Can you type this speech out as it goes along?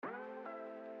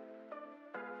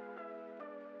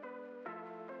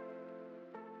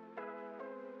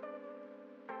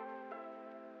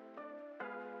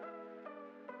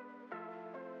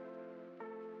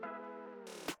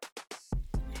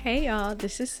Hey y'all,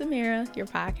 this is Samira, your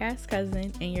podcast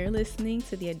cousin, and you're listening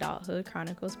to the Adulthood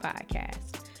Chronicles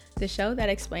podcast, the show that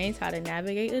explains how to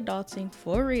navigate adulting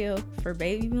for real for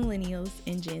baby millennials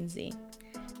and Gen Z.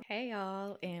 Hey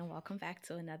y'all, and welcome back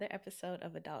to another episode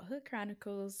of Adulthood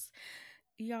Chronicles.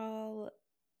 Y'all,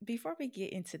 before we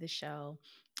get into the show,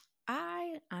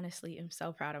 I honestly am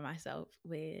so proud of myself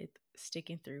with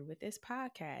sticking through with this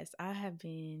podcast. I have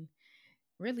been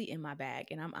really in my bag.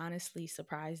 And I'm honestly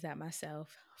surprised at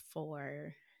myself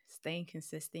for staying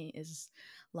consistent as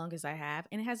long as I have.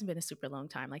 And it hasn't been a super long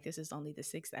time. Like, this is only the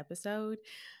sixth episode.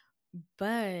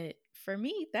 But for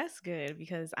me, that's good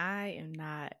because I am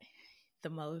not the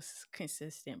most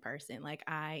consistent person. Like,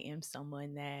 I am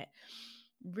someone that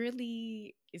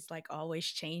really is like always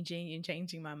changing and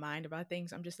changing my mind about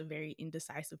things. I'm just a very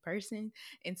indecisive person.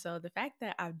 And so the fact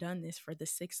that I've done this for the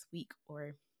sixth week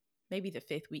or maybe the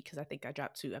fifth week, because I think I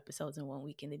dropped two episodes in 1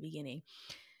 week in the beginning,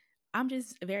 I'm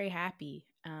just very happy.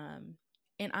 And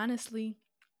honestly,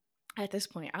 at this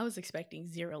point, I was expecting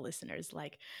zero listeners,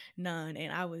 like none.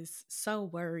 And I was so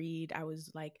worried. I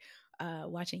was like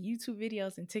watching YouTube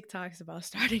videos and TikToks about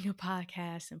starting a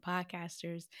podcast and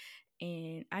podcasters.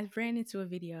 And I ran into a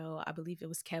video, I believe it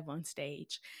was Kev on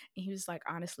stage. And he was like,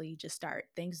 honestly, just start.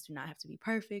 Things do not have to be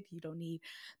perfect. You don't need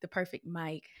the perfect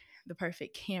mic, the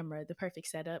perfect camera, the perfect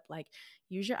setup. Like,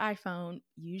 use your iPhone,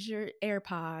 use your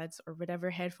AirPods or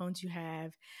whatever headphones you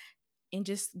have, and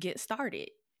just get started.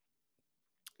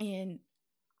 And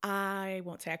I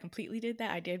won't say I completely did that.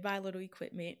 I did buy a little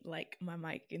equipment like my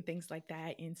mic and things like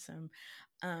that, and some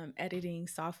editing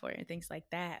software and things like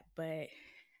that. But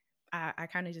I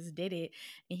kind of just did it.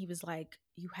 And he was like,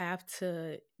 you have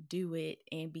to do it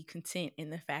and be content in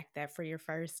the fact that for your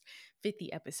first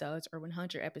 50 episodes or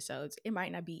 100 episodes, it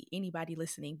might not be anybody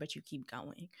listening, but you keep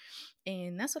going.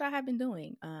 And that's what I have been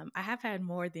doing. I have had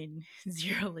more than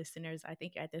zero listeners. I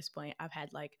think at this point, I've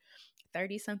had like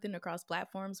 30 something across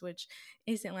platforms, which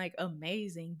isn't like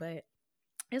amazing, but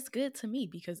it's good to me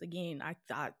because again, I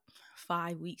thought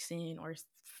 5 weeks in or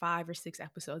 5 or 6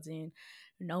 episodes in,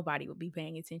 nobody would be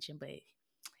paying attention, but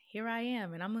here I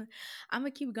am, and I'm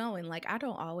gonna keep going. Like, I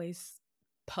don't always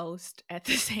post at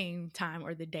the same time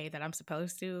or the day that I'm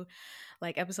supposed to.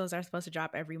 Like, episodes are supposed to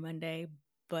drop every Monday,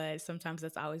 but sometimes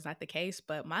that's always not the case.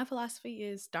 But my philosophy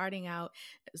is starting out,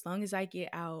 as long as I get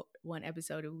out one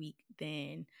episode a week,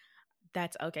 then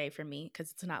that's okay for me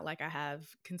because it's not like I have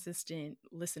consistent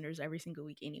listeners every single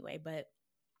week anyway. But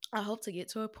I hope to get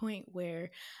to a point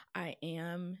where I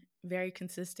am very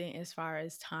consistent as far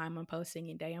as time I'm posting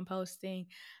and day I'm posting.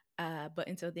 But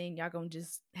until then, y'all gonna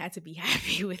just have to be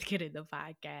happy with getting the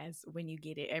podcast when you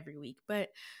get it every week. But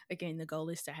again, the goal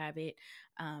is to have it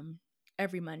um,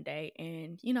 every Monday,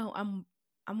 and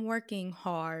I'm working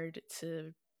hard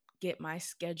to get my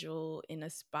schedule in a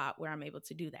spot where I'm able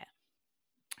to do that.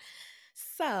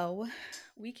 So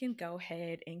we can go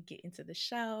ahead and get into the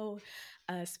show,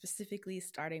 specifically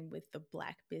starting with the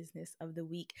Black Business of the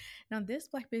Week. Now, this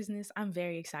Black business, I'm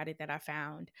very excited that I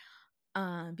found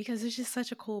because it's just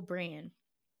such a cool brand.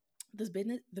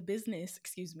 The business,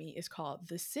 excuse me, is called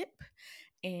The Sip,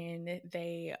 and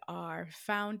they are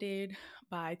founded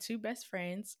by two best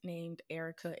friends named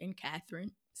Erica and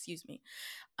Catherine. Excuse me.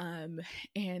 Um,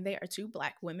 and they are two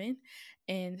Black women.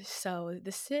 And so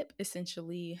the SIP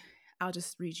essentially, I'll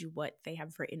just read you what they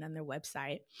have written on their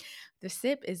website. The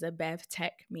SIP is a Bev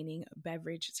Tech, meaning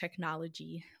beverage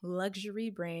technology, luxury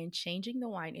brand changing the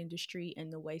wine industry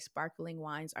and the way sparkling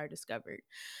wines are discovered.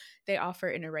 They offer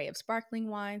an array of sparkling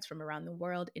wines from around the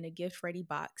world in a gift ready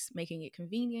box, making it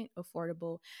convenient,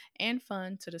 affordable, and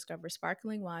fun to discover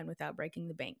sparkling wine without breaking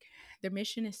the bank. Their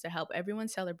mission is to help everyone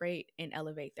celebrate and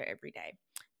elevate their everyday.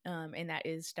 And that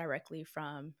is directly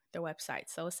from their website.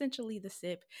 So essentially, the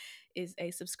SIP is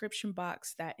a subscription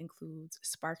box that includes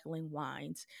sparkling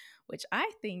wines, which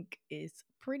I think is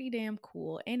pretty damn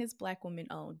cool. And it's Black women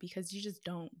owned because you just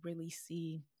don't really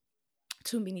see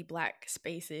too many black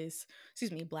faces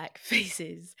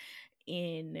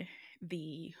in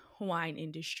the wine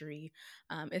industry,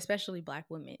 especially Black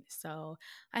women. So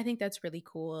I think that's really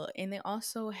cool. And they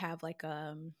also have like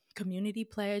a community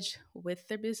pledge with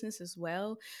their business as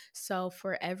well. So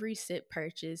for every sip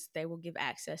purchase, they will give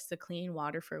access to clean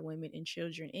water for women and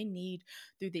children in need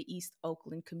through the East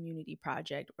Oakland Community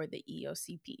Project, or the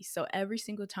EOCP. So every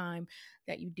single time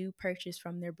that you do purchase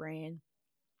from their brand,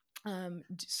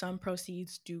 some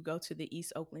proceeds do go to the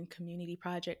East Oakland Community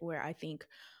Project, where I think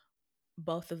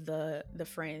both of the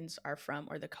friends are from,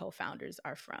 or the co-founders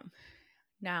are from.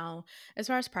 Now, as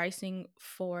far as pricing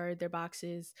for their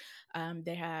boxes,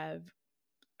 they have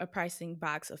a pricing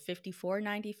box of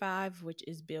 $54.95, which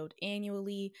is billed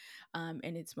annually, and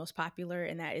it's most popular,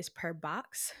 and that is per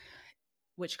box,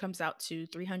 which comes out to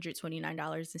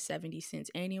 $329.70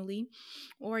 annually,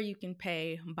 or you can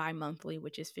pay bi-monthly,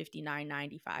 which is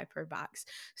 $59.95 per box.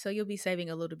 So you'll be saving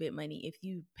a little bit money if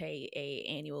you pay a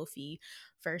annual fee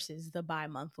versus the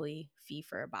bi-monthly fee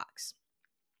for a box.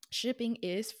 Shipping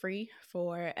is free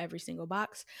for every single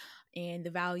box, and the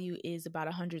value is about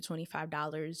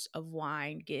 $125 of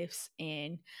wine gifts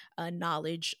and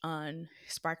knowledge on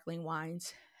sparkling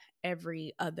wines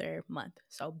every other month,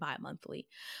 so bi-monthly.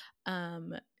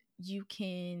 um, you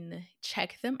can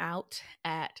check them out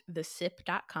at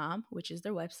thesip.com, which is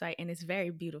their website, and it's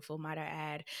very beautiful, might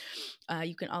I add.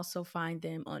 You can also find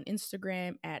them on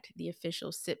Instagram at the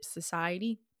official Sip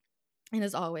Society. And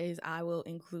as always, I will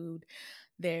include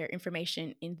their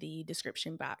information in the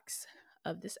description box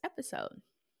of this episode.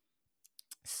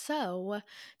 So,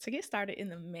 to get started in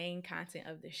the main content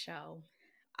of the show,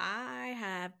 I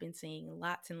have been seeing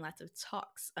lots and lots of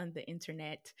talks on the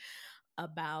internet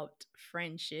about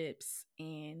friendships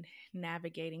and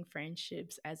navigating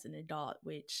friendships as an adult,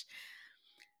 which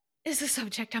is a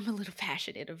subject I'm a little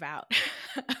passionate about.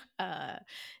 uh,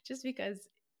 just because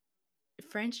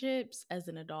friendships as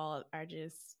an adult are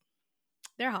just,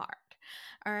 they're hard.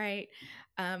 All right.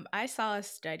 I saw a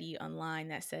study online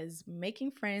that says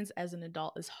making friends as an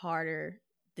adult is harder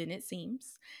than it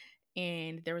seems.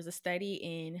 And there was a study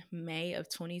in May of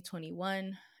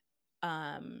 2021,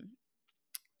 um,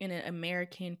 in an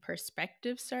American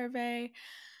Perspective survey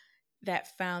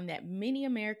that found that many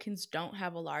Americans don't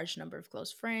have a large number of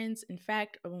close friends. In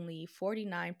fact, only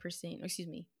 49%, excuse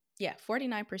me, yeah,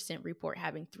 49% report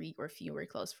having three or fewer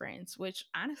close friends, which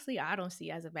honestly I don't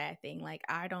see as a bad thing. Like,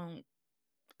 I don't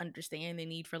understand the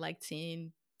need for like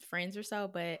 10 friends or so,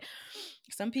 but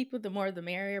some people, the more the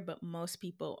merrier, but most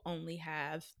people only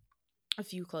have a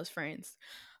few close friends.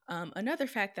 Another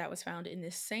fact that was found in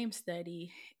this same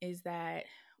study is that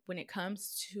when it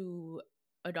comes to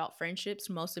adult friendships,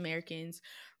 most Americans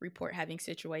report having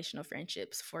situational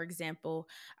friendships. For example,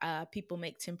 people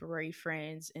make temporary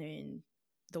friends in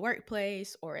the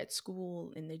workplace or at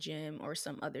school, in the gym, or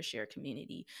some other shared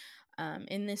community.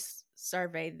 In this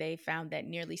survey, they found that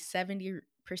nearly 70%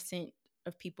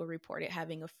 of people reported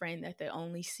having a friend that they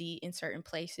only see in certain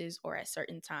places or at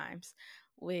certain times,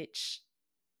 which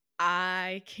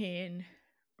I can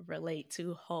relate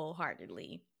to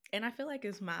wholeheartedly. And I feel like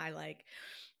it's my like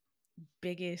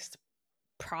biggest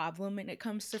problem when it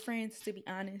comes to friends, to be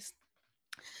honest.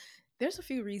 There's a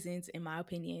few reasons, in my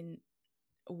opinion,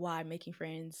 why making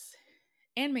friends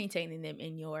and maintaining them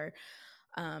in your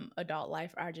adult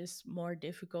life are just more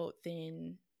difficult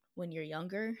than when you're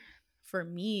younger. For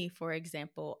me, for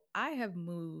example, I've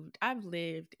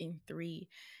lived in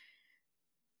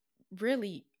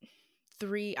really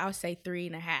I'll say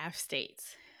 3.5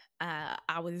 states.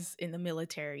 I was in the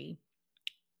military,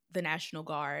 the National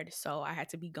Guard, so I had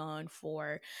to be gone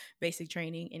for basic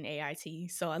training in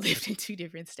AIT. So I lived in two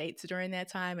different states during that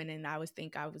time, and then I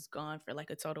was gone for like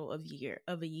a total of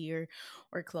a year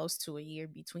or close to a year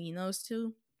between those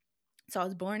two. So I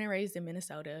was born and raised in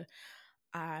Minnesota.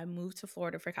 I moved to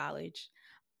Florida for college.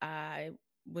 I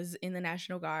was in the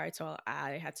National Guard, so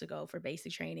I had to go for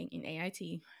basic training in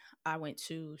AIT. I went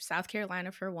to South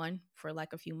Carolina for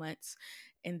like a few months,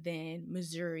 and then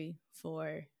Missouri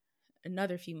for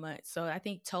another few months. So I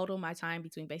think total my time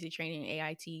between basic training and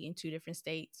AIT in two different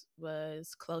states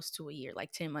was close to a year,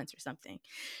 like 10 months or something.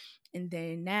 And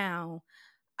then now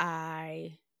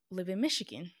I live in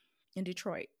Michigan, in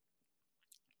Detroit.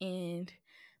 And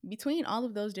between all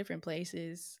of those different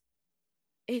places,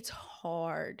 it's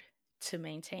hard to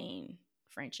maintain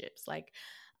friendships. Like,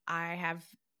 I have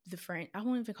I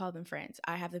won't even call them friends.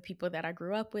 I have the people that I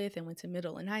grew up with and went to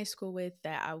middle and high school with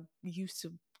that I used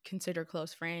to consider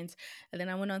close friends. And then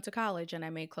I went on to college and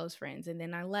I made close friends. And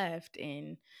then I left,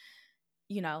 and,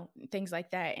 things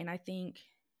like that. And I think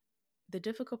the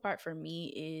difficult part for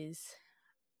me is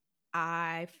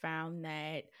I found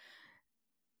that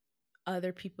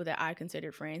other people that I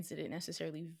considered friends didn't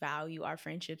necessarily value our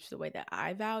friendships the way that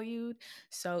I valued.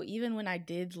 So even when I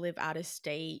did live out of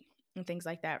state and things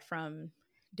like that from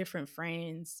different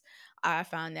friends, I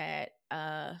found that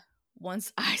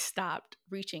once I stopped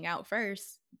reaching out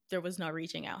first, there was no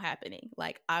reaching out happening.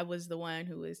 Like, I was the one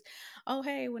who was, oh,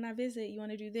 hey, when I visit, you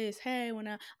want to do this? Hey,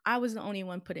 I was the only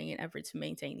one putting in effort to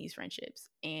maintain these friendships.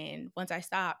 And once I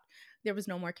stopped, there was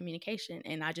no more communication.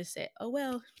 And I just said, oh,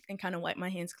 well, and kind of wipe my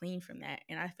hands clean from that.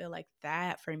 And I feel like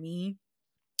that for me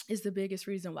is the biggest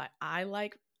reason why I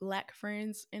lack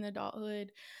friends in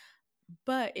adulthood.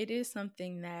 But it is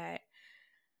something that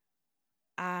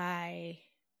I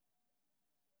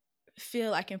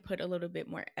feel I can put a little bit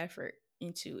more effort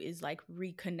into is like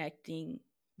reconnecting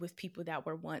with people that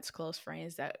were once close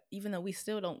friends that even though we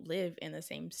still don't live in the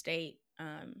same state,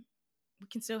 we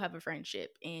can still have a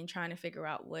friendship, and trying to figure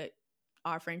out what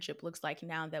our friendship looks like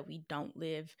now that we don't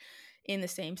live in the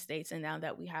same states and now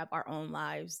that we have our own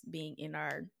lives being in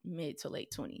our mid to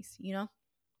late 20s, you know?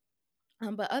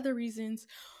 But other reasons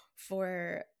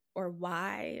for or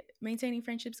why maintaining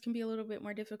friendships can be a little bit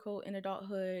more difficult in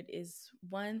adulthood is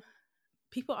one,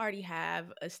 people already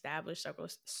have established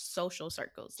circles, social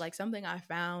circles. Like something I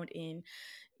found in,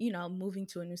 moving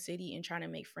to a new city and trying to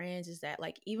make friends is that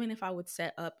like even if I would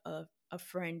set up a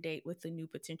friend date with a new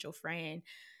potential friend,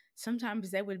 sometimes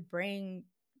they would bring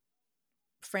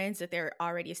friends that they're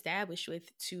already established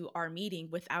with to our meeting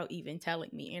without even telling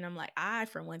me. And I'm like, I,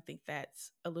 for one, think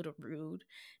that's a little rude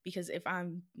because if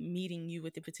I'm meeting you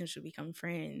with the potential to become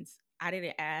friends, I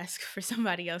didn't ask for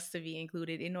somebody else to be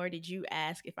included, and nor did you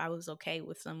ask if I was okay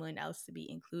with someone else to be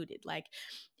included. Like,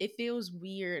 it feels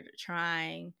weird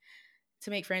trying to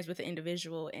make friends with an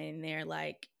individual and they're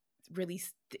like really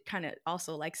kind of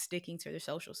also like sticking to their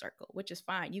social circle, which is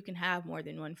fine. You can have more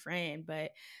than one friend,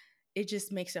 but it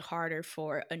just makes it harder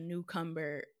for a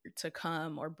newcomer to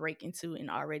come or break into an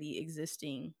already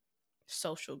existing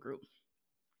social group.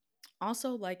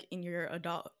 Also, like in your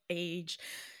adult age,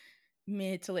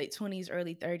 mid to late 20s,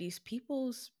 early 30s,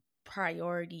 people's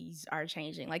priorities are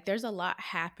changing. Like there's a lot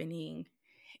happening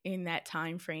in that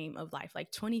time frame of life,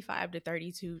 like 25 to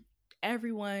 32.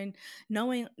 Everyone,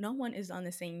 knowing no one is on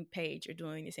the same page or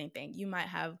doing the same thing. You might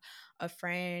have a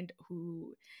friend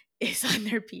who is on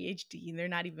their PhD and they're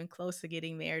not even close to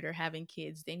getting married or having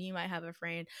kids. Then you might have a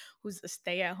friend who's a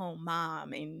stay-at-home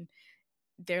mom and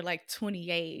they're like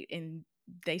 28 and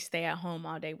they stay at home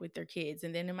all day with their kids.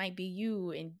 And then it might be you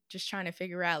and just trying to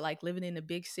figure out like living in a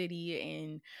big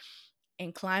city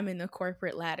and climbing the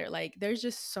corporate ladder. Like there's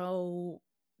just so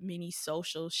many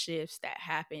social shifts that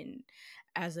happen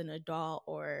as an adult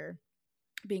or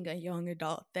being a young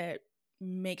adult that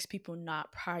makes people not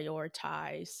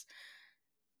prioritize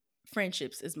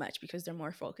friendships as much because they're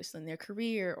more focused on their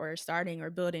career or starting or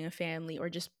building a family or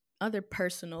just other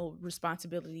personal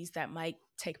responsibilities that might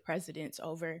take precedence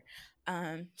over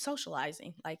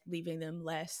socializing, like leaving them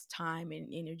less time and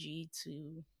energy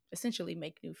to essentially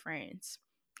make new friends.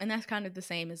 And that's kind of the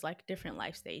same as like different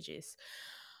life stages.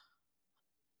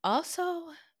 Also,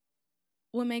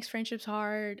 what makes friendships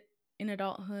hard in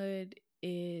adulthood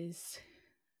is,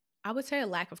 I would say, a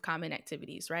lack of common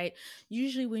activities, right?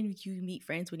 Usually, when you meet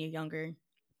friends when you're younger,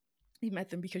 you met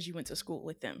them because you went to school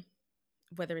with them,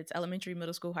 whether it's elementary,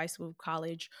 middle school, high school,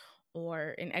 college,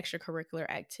 or an extracurricular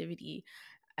activity.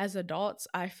 As adults,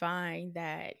 I find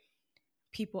that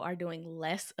people are doing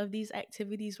less of these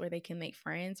activities where they can make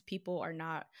friends. People are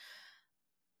not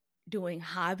doing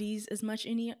hobbies as much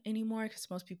anymore because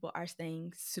most people are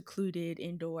staying secluded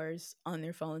indoors on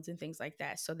their phones and things like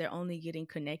that. So they're only getting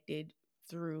connected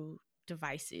through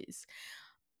devices.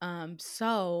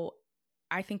 So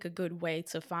I think a good way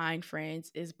to find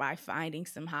friends is by finding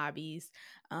some hobbies.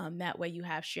 That way you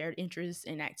have shared interests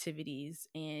and activities,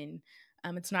 and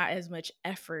it's not as much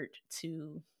effort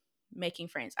to making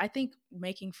friends. I think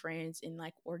making friends in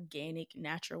like organic,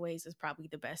 natural ways is probably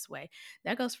the best way.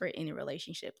 That goes for any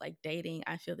relationship, like dating.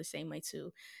 I feel the same way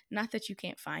too. Not that you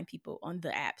can't find people on the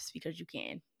apps, because you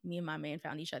can. Me and my man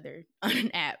found each other on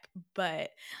an app, but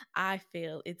I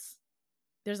feel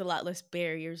there's a lot less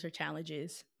barriers or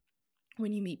challenges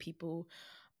when you meet people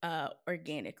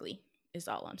organically, is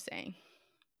all I'm saying.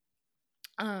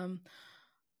 Um,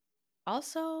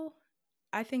 Also,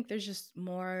 I think there's just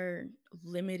more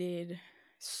limited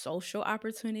social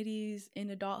opportunities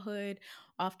in adulthood.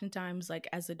 Oftentimes, like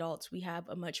as adults, we have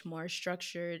a much more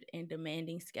structured and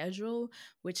demanding schedule,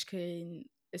 which can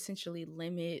essentially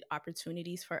limit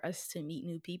opportunities for us to meet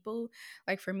new people.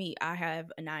 Like for me, I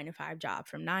have a 9 to 5 job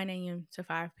from 9 a.m. to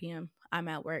 5 p.m. I'm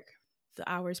at work. The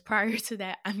hours prior to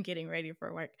that, I'm getting ready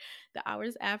for work. The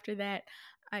hours after that,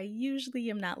 I usually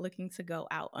am not looking to go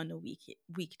out on a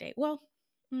weekday. Well,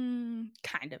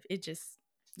 kind of. It just,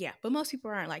 yeah. But most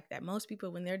people aren't like that. Most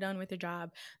people, when they're done with their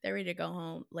job, they're ready to go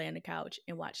home, lay on the couch,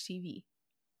 and watch TV,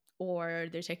 or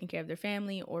they're taking care of their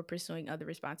family or pursuing other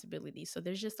responsibilities. So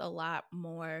there's just a lot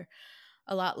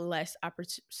less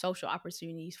social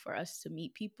opportunities for us to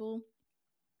meet people.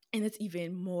 And it's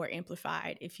even more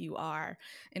amplified if you are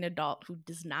an adult who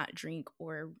does not drink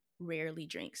or rarely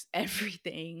drinks.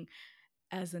 Everything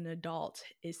as an adult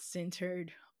is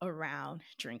centered around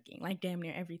drinking, like damn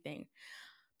near everything.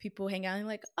 People hang out and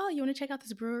like, oh, you want to check out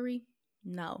this brewery?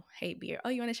 No, hate beer. Oh,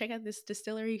 you want to check out this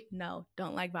distillery? No,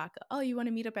 don't like vodka. Oh, you want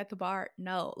to meet up at the bar?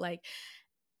 No, like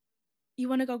You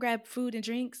want to go grab food and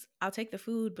drinks? I'll take the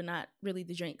food, but not really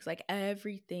the drinks. Like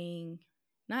everything,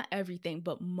 not everything,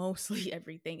 but mostly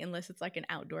everything, unless it's like an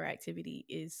outdoor activity,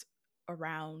 is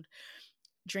around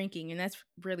drinking. And that's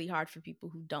really hard for people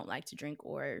who don't like to drink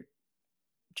or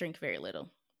drink very little,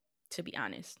 to be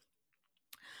honest.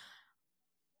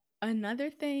 Another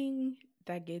thing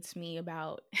that gets me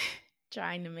about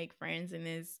trying to make friends in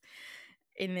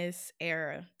this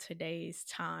era, today's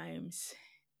times,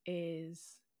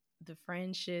 is the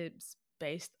friendships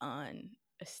based on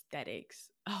aesthetics.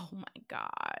 Oh my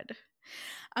god.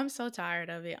 I'm so tired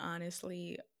of it,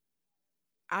 honestly.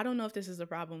 I don't know if this is a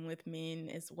problem with men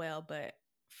as well, but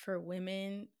for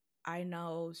women, I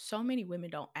know so many women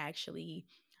don't actually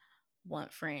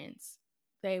want friends.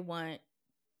 They want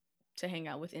to hang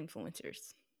out with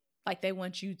influencers. Like they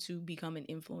want you to become an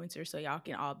influencer so y'all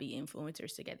can all be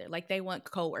influencers together. Like they want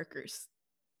coworkers.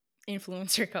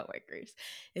 Influencer coworkers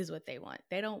is what they want.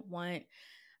 They don't want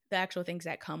the actual things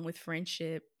that come with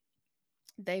friendship.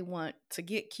 They want to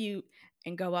get cute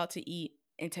and go out to eat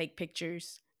and take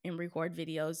pictures and record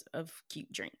videos of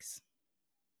cute drinks.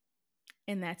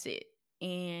 And that's it.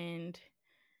 And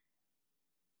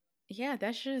yeah,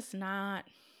 that's just not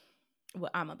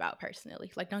what I'm about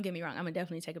personally. Like, don't get me wrong, I'm gonna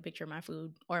definitely take a picture of my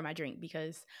food or my drink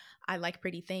because I like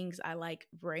pretty things. I like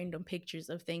random pictures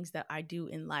of things that I do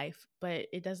in life, but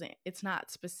it's not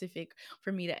specific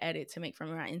for me to edit to make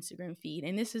from my Instagram feed.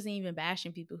 And this isn't even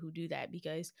bashing people who do that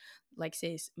because, like,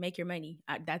 sis, make your money.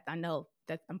 I know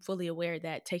that I'm fully aware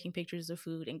that taking pictures of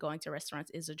food and going to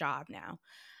restaurants is a job now,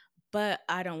 but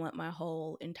I don't want my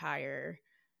whole entire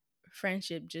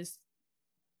friendship just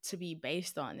to be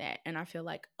based on that. And I feel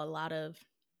like a lot of,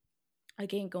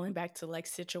 again, going back to like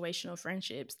situational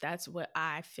friendships, that's what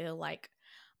I feel like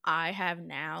I have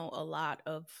now. A lot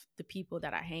of the people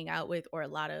that I hang out with, or a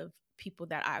lot of people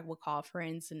that I would call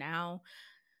friends now,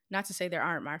 not to say there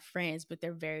aren't my friends, but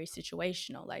they're very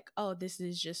situational. Like, oh, this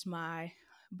is just my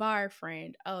bar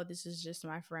friend. Oh, this is just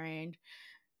my friend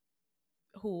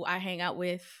who I hang out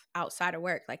with outside of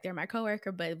work. Like they're my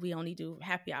coworker, but we only do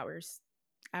happy hours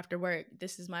after work.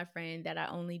 This is my friend that I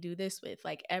only do this with.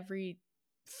 Like every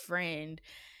friend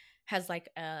has like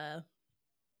a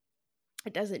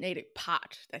designated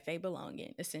pot that they belong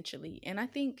in, essentially. And I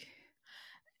think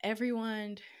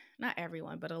everyone, not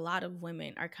everyone, but a lot of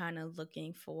women are kind of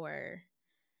looking for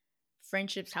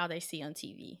friendships how they see on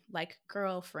TV, like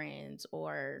Girlfriends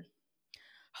or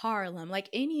Harlem, like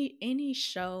any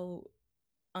show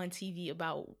on TV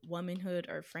about womanhood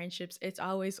or friendships, it's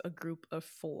always a group of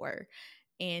four.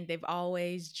 And they've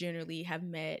always generally have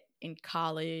met in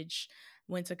college,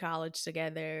 went to college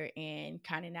together, and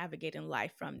kind of navigating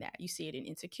life from that. You see it in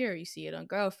Insecure, you see it on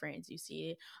Girlfriends, you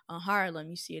see it on Harlem,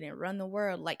 you see it in Run the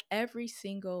World. Like every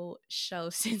single show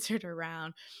centered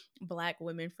around Black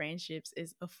women friendships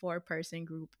is a four-person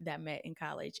group that met in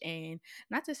college. And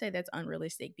not to say that's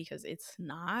unrealistic because it's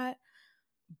not,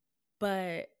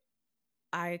 but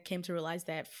I came to realize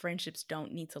that friendships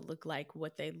don't need to look like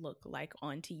what they look like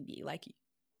on TV. Like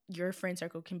your friend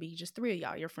circle can be just three of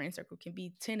y'all. Your friend circle can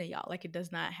be 10 of y'all. Like it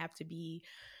does not have to be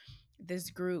this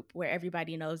group where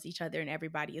everybody knows each other and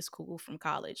everybody is cool from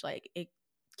college. Like it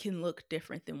can look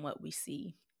different than what we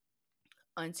see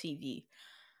on TV.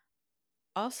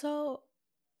 Also,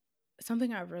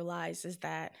 something I realized is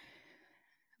that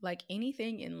like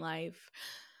anything in life,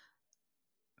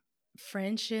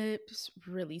 friendships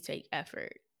really take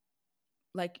effort.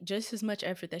 Like just as much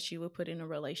effort that you would put in a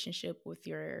relationship with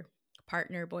your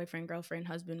partner, boyfriend, girlfriend,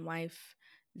 husband, wife,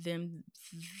 them,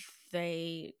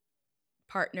 they,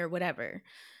 partner, whatever,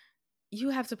 you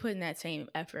have to put in that same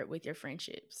effort with your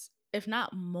friendships, if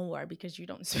not more, because you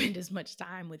don't spend as much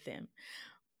time with them.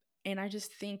 And I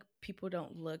just think people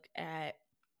don't look at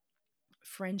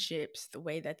friendships the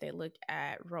way that they look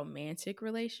at romantic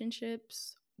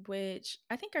relationships, which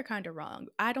I think are kind of wrong.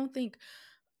 I think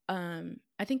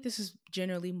this is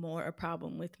generally more a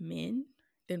problem with men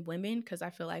than women because I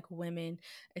feel like women,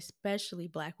 especially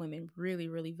Black women, really,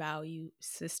 really value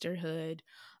sisterhood,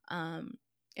 um,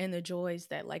 and the joys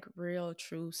that like real,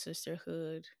 true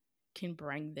sisterhood can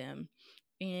bring them.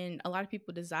 And a lot of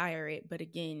people desire it, but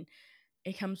again,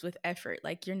 it comes with effort.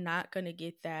 Like you're not going to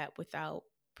get that without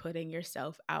putting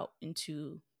yourself out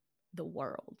into the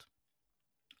world.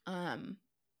 Um,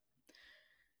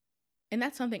 and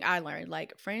that's something I learned.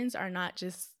 Like friends are not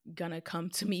just gonna come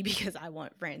to me because I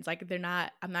want friends. Like I'm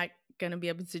not gonna be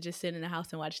able to just sit in the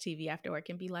house and watch TV after work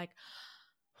and be like,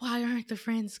 why aren't the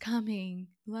friends coming?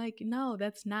 Like, no,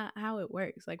 that's not how it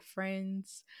works. Like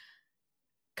friends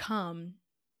come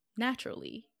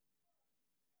naturally.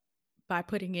 by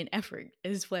putting in effort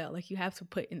as well. Like you have to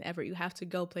put in effort. You have to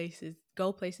go places,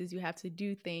 you have to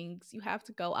do things, you have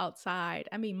to go outside.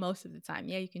 I mean, most of the time,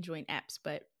 yeah, you can join apps,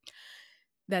 but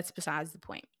that's besides the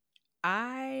point.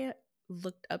 I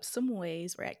looked up some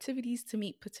ways or activities to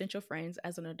meet potential friends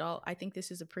as an adult. I think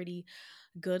this is a pretty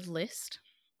good list.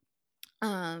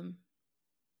 Um,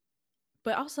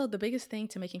 but also the biggest thing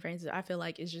to making friends, I feel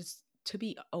like, is just to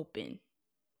be open.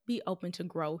 Be open to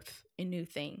growth and new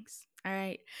things. All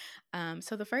right.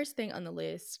 So the first thing on the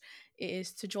list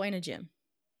is to join a gym.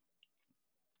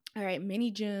 All right,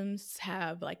 many gyms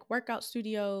have like workout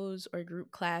studios or group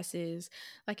classes.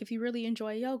 Like if you really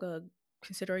enjoy yoga,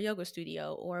 consider a yoga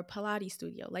studio or a Pilates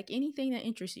studio, like anything that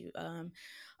interests you.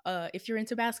 If you're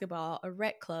into basketball, a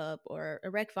rec club or a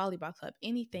rec volleyball club,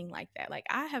 anything like that. Like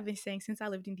I have been saying since I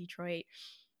lived in Detroit,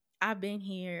 I've been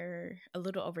here a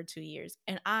little over 2 years,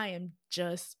 and I am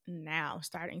just now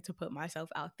starting to put myself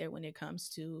out there when it comes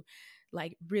to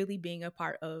like really being a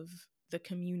part of the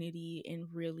community and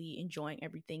really enjoying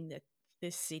everything that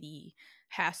this city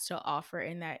has to offer.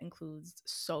 And that includes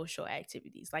social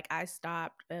activities. Like I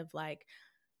stopped of like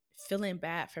feeling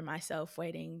bad for myself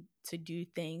waiting to do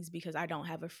things because I don't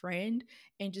have a friend,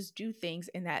 and just do things.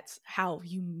 And that's how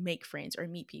you make friends or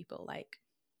meet people. Like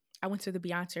I went to the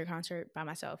Beyonce concert by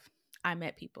myself. I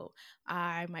met people.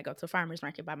 I might go to a farmer's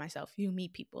market by myself. You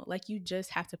meet people. Like you just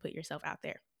have to put yourself out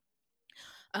there.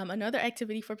 Another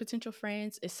activity for potential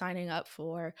friends is signing up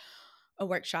for a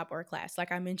workshop or a class.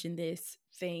 Like I mentioned, this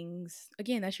things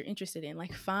again that you're interested in.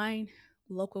 Like find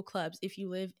local clubs. If you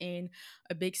live in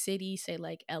a big city, say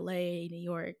like LA, New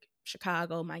York,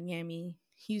 Chicago, Miami,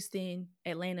 Houston,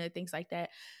 Atlanta, things like that.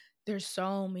 There's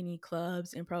so many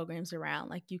clubs and programs around.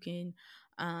 Like you can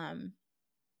um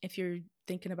if you're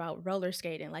thinking about roller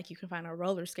skating, like you can find a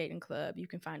roller skating club, you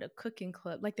can find a cooking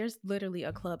club. Like there's literally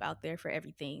a club out there for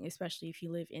everything, especially if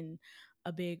you live in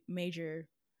a big major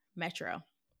metro.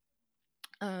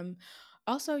 Um,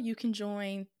 Also, you can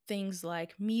join things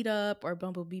like Meetup or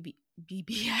BBF,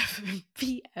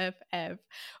 BFF,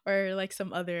 or like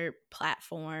some other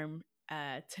platform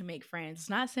to make friends.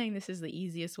 Not saying this is the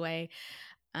easiest way,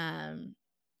 um,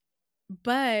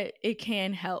 but it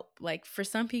can help. Like for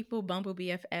some people, Bumble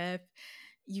BFF,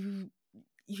 you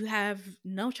you have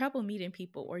no trouble meeting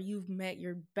people, or you've met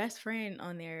your best friend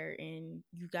on there and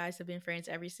you guys have been friends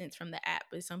ever since from the app.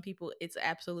 But some people it's an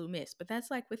absolute miss. But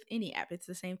that's like with any app. It's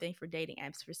the same thing for dating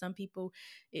apps. For some people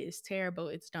it is terrible,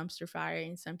 it's dumpster fire,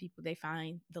 and some people they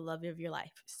find the love of your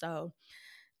life. So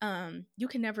you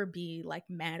can never be like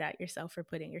mad at yourself for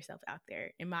putting yourself out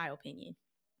there, in my opinion.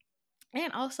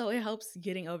 And also, it helps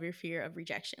getting over your fear of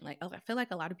rejection. Like, I feel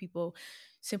like a lot of people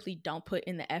simply don't put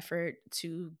in the effort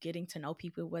to getting to know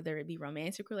people, whether it be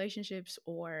romantic relationships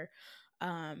or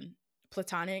um,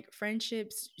 platonic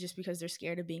friendships, just because they're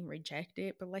scared of being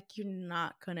rejected. But like, you're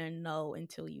not gonna know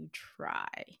until you try.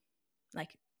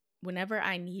 Like, whenever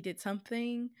I needed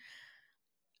something,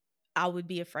 I would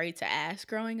be afraid to ask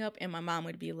growing up, and my mom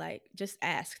would be like, just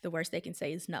ask. The worst they can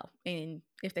say is no. And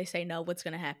if they say no, what's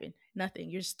going to happen? Nothing.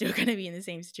 You're still going to be in the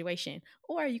same situation.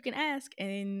 Or you can ask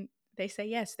and they say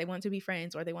yes, they want to be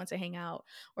friends or they want to hang out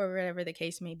or whatever the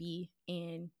case may be.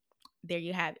 And there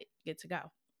you have it. Good to go.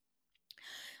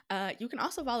 You can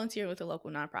also volunteer with a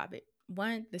local nonprofit.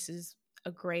 One, this is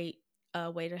a great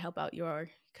way to help out your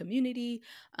community,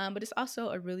 but it's also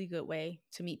a really good way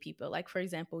to meet people. Like, for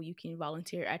example, you can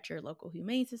volunteer at your local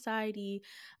humane society,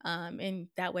 and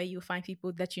that way you'll find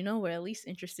people that you know are at least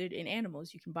interested in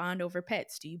animals. You can bond over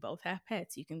pets. Do you both have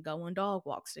pets? You can go on dog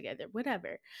walks together,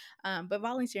 whatever. But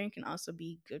volunteering can also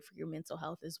be good for your mental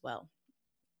health as well.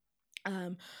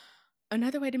 Um,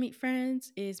 Another way to meet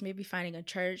friends is maybe finding a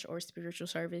church or spiritual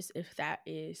service if that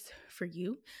is for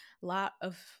you.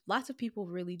 Lots of people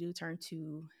really do turn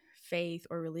to faith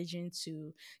or religion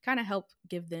to kind of help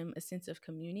give them a sense of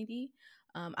community.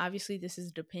 Obviously, this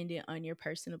is dependent on your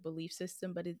personal belief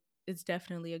system, but it's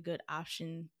definitely a good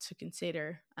option to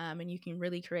consider. And you can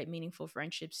really create meaningful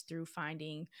friendships through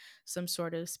finding some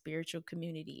sort of spiritual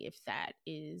community if that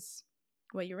is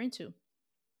what you're into.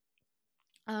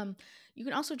 Um, you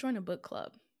can also join a book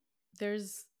club.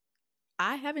 There's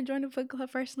I haven't joined a book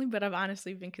club personally, but I've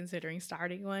honestly been considering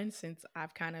starting one since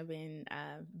I've kind of been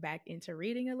back into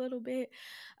reading a little bit.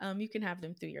 You can have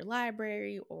them through your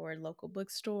library or local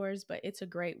bookstores, but it's a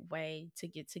great way to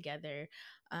get together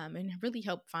and really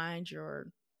help find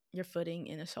your footing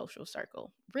in a social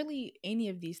circle. Really, any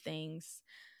of these things,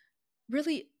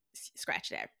 really scratch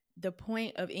that. The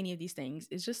point of any of these things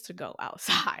is just to go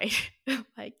outside.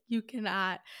 Like you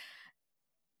cannot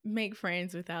make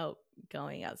friends without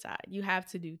going outside. You have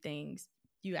to do things.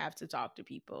 You have to talk to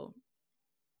people.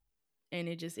 and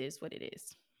it just is what it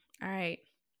is. All right,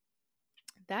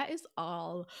 that is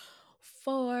all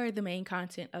for the main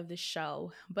content of the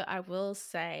show. But I will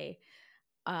say,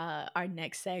 our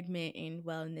next segment in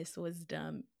wellness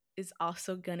wisdom is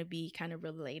also going to be kind of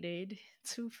related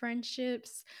to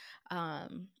friendships,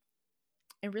 um,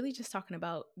 and really just talking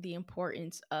about the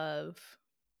importance of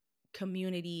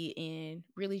community and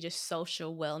really just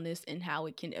social wellness and how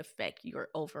it can affect your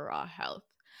overall health.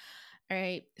 All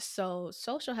right. So,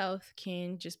 social health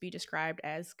can just be described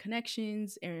as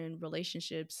connections and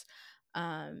relationships,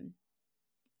 um,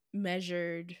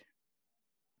 measured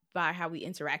by how we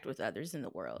interact with others in the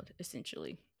world,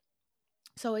 essentially.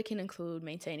 So, it can include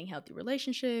maintaining healthy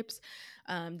relationships,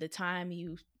 the time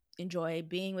you enjoy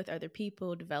being with other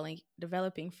people,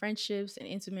 developing friendships and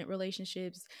intimate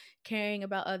relationships, caring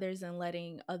about others and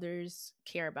letting others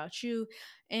care about you,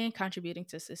 and contributing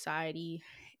to society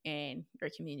and your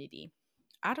community.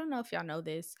 I don't know if y'all know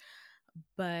this,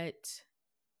 but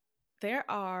there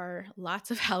are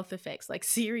lots of health effects, like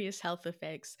serious health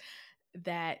effects,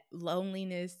 that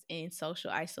loneliness and social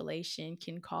isolation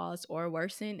can cause or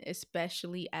worsen,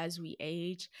 especially as we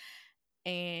age.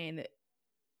 And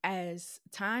as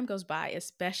time goes by,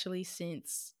 especially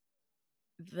since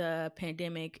the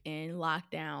pandemic and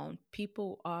lockdown,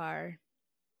 people are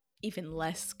even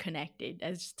less connected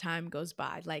as time goes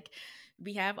by. Like,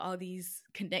 we have all these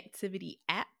connectivity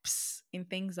apps and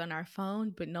things on our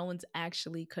phone, but no one's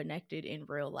actually connected in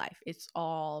real life. It's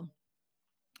all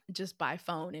just by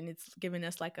phone, and it's given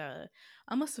us like a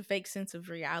almost a fake sense of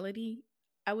reality,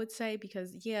 I would say,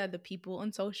 because yeah, the people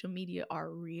on social media are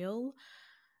real,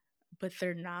 but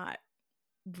they're not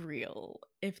real,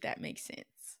 if that makes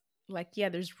sense. Like, yeah,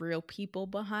 there's real people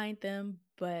behind them,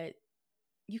 but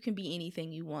you can be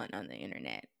anything you want on the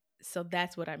internet. So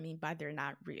that's what I mean by they're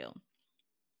not real.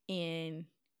 And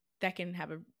that can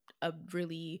have a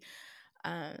really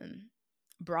um,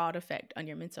 broad effect on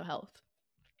your mental health.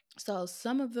 So,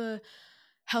 some of the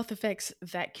health effects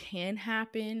that can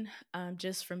happen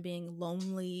just from being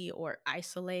lonely or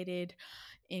isolated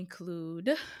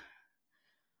include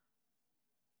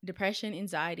depression,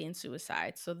 anxiety, and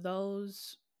suicide. So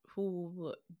those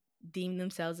who deem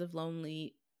themselves as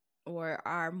lonely or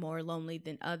are more lonely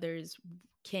than others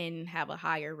can have a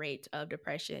higher rate of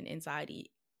depression,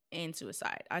 anxiety, and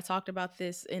suicide. I talked about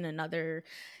this in another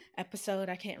episode.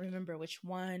 I can't remember which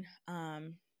one.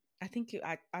 I think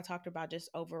I talked about just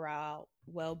overall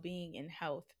well-being and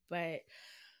health, but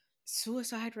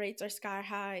suicide rates are sky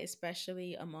high,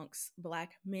 especially amongst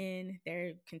Black men.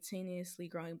 They're continuously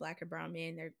growing. Black and brown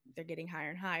men, they're getting higher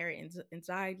and higher. And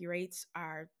anxiety rates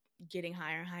are getting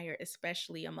higher and higher,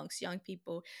 especially amongst young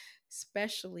people,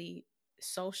 especially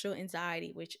social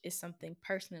anxiety, which is something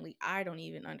personally I don't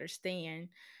even understand.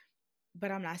 But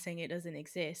I'm not saying it doesn't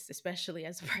exist, especially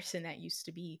as a person that used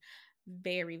to be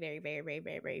very, very, very, very,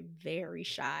 very, very, very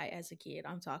shy as a kid.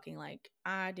 I'm talking like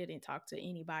I didn't talk to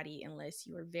anybody unless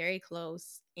you were very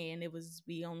close, and it was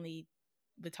we only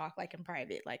would talk like in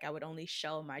private. Like, I would only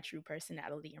show my true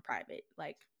personality in private.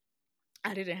 Like,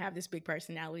 I didn't have this big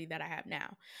personality that I have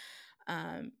now.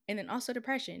 And then also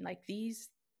depression. Like, these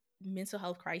mental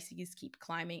health crises keep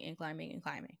climbing and climbing and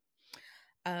climbing.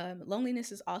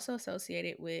 Loneliness is also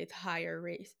associated with higher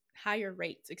rates,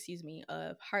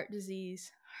 of heart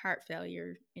disease, heart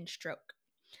failure, and stroke.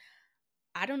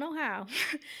 I don't know how,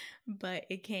 but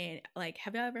it can. Like,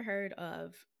 have you ever heard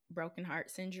of broken heart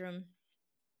syndrome?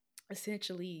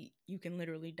 Essentially, you can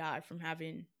literally die from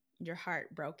having your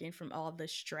heart broken from all the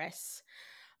stress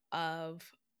of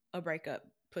a breakup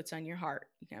puts on your heart.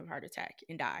 You can have a heart attack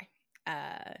and die.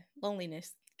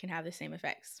 Loneliness can have the same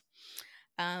effects.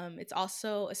 It's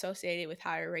also associated with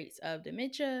higher rates of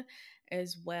dementia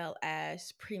as well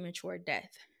as premature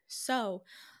death. So,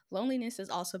 loneliness has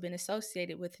also been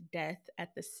associated with death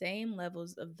at the same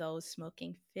levels of those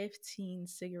smoking 15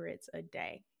 cigarettes a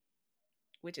day,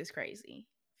 which is crazy.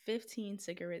 15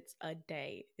 cigarettes a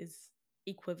day is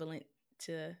equivalent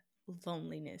to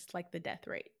loneliness, like the death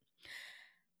rate.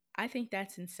 I think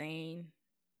that's insane.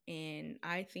 And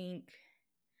I think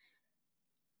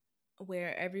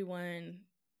where everyone,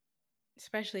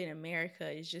 especially in America,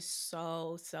 is just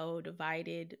so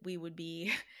divided, we would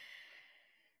be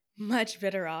much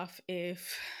better off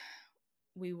if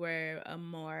we were a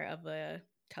more of a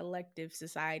collective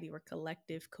society or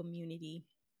collective community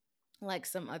like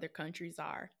some other countries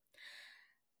are.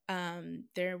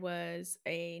 There was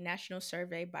a national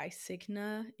survey by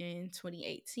Cigna in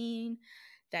 2018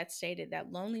 that stated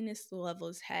that loneliness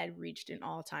levels had reached an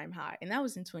all-time high, and that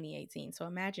was in 2018. So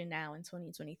imagine now in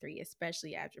 2023,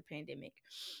 especially after pandemic.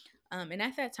 And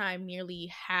at that time, nearly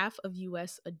half of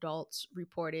US adults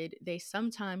reported they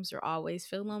sometimes or always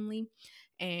feel lonely,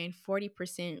 and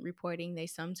 40% reporting they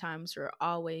sometimes or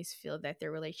always feel that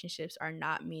their relationships are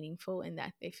not meaningful and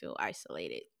that they feel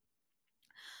isolated.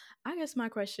 I guess my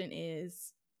question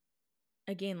is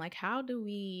again, like, how do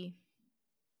we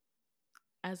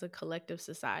as a collective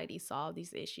society solve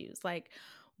these issues? Like,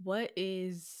 what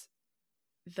is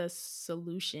the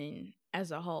solution as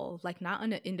a whole? Like, not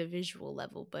on an individual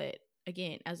level, but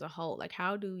again, as a whole, like,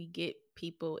 how do we get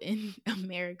people in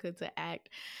America to act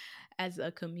as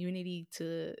a community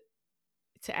to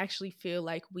actually feel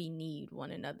like we need one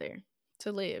another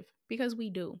to live? Because we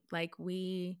do. Like,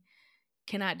 we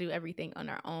cannot do everything on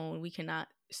our own. We cannot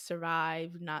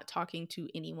survive not talking to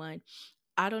anyone.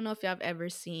 I don't know if y'all have ever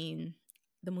seen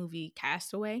the movie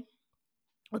Castaway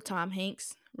with Tom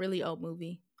Hanks. Really old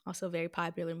movie, also a very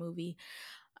popular movie.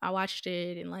 I watched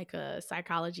it in like a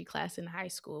psychology class in high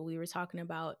school. We were talking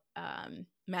about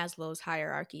Maslow's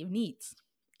hierarchy of needs.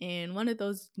 And one of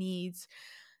those needs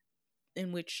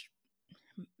in which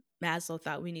Maslow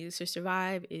thought we needed to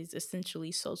survive is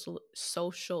essentially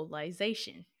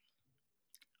socialization.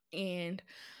 And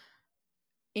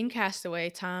in Castaway,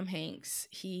 Tom Hanks,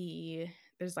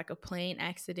 there's like a plane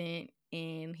accident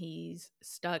and he's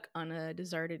stuck on a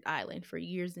deserted island for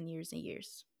years and years and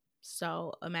years.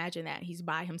 So imagine that he's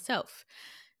by himself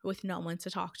with no one to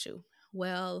talk to.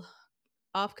 Well,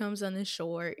 off comes on the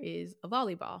shore is a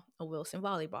Wilson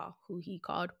volleyball, who he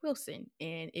called Wilson,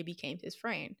 and it became his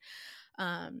friend.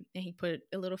 And he put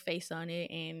a little face on it,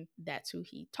 and that's who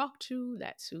he talked to,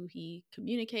 that's who he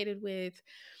communicated with,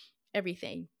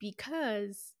 everything.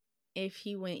 Because if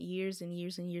he went years and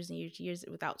years and years and years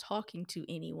without talking to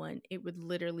anyone, it would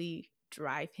literally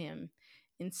drive him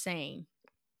insane.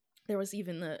 There was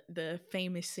even the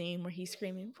famous scene where he's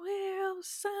screaming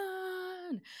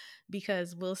Wilson,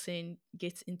 because Wilson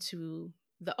gets into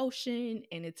the ocean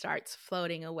and it starts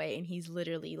floating away, and he's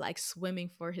literally like swimming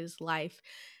for his life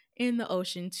in the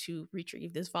ocean to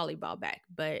retrieve this volleyball back.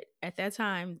 But at that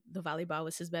time, the volleyball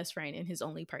was his best friend and his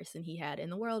only person he had in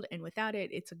the world, and without it,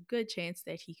 it's a good chance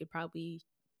that he could probably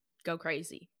go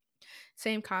crazy.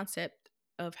 Same concept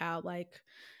of how, like,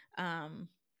 um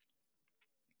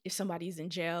if somebody's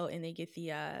in jail and they get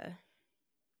the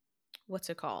what's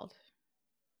it called,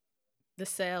 the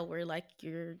cell where like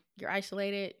you're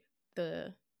isolated,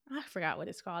 the I forgot what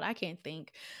it's called. I can't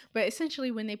think. But essentially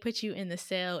when they put you in the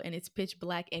cell and it's pitch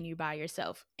black and you're by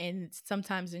yourself. And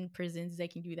sometimes in prisons they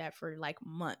can do that for like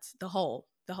months. The whole,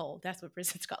 that's what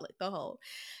prisons call it, the whole.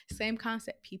 Same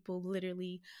concept. People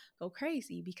literally go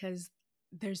crazy because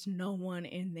there's no one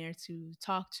in there to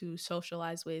talk to,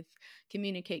 socialize with,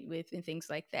 communicate with, and things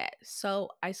like that. So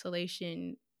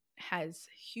isolation has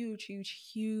huge,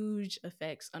 huge, huge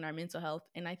effects on our mental health.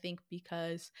 And I think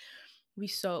because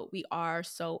we are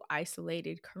so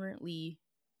isolated currently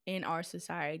in our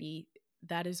society,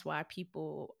 that is why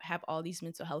people have all these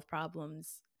mental health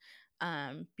problems,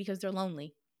 because they're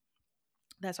lonely.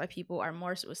 That's why people are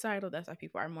more suicidal. That's why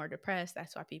people are more depressed.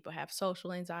 That's why people have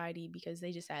social anxiety, because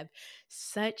they just have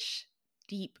such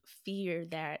deep fear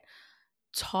that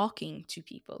talking to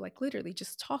people, like literally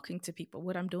just talking to people,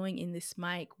 what I'm doing in this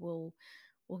mic will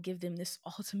give them this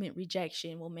ultimate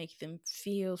rejection, will make them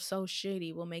feel so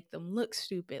shitty, will make them look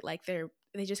stupid. Like they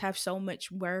just have so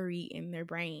much worry in their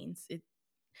brains.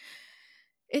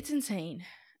 It's insane.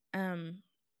 Um,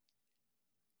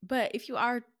 but if you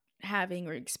are having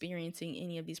or experiencing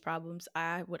any of these problems,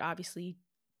 I would obviously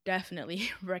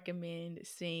definitely recommend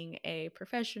seeing a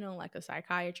professional like a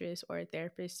psychiatrist or a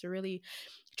therapist to really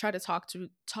try to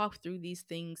talk through these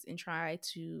things and try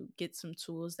to get some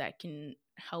tools that can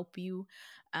help you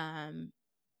um,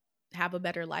 have a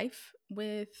better life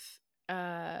with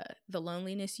the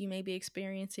loneliness you may be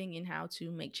experiencing, and how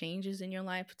to make changes in your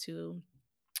life to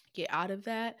get out of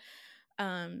that.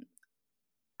 Um,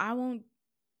 I won't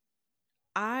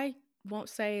I won't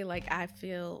say like I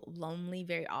feel lonely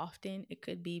very often. It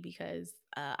could be because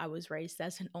I was raised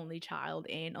as an only child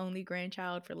and only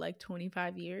grandchild for like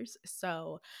 25 years.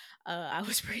 So I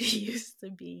was pretty used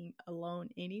to being alone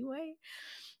anyway.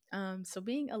 So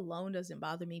being alone doesn't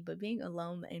bother me, but being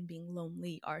alone and being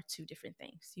lonely are two different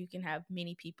things. You can have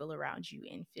many people around you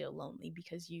and feel lonely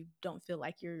because you don't feel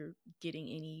like you're getting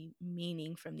any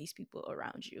meaning from these people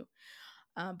around you.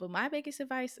 But my biggest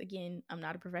advice, again, I'm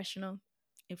not a professional.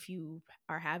 If you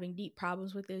are having deep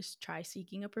problems with this, try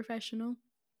seeking a professional.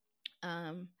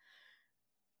 Um,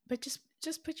 but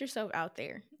just put yourself out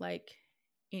there, like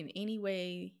in any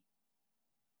way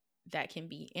that can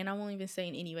be. And I won't even say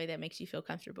in any way that makes you feel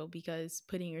comfortable, because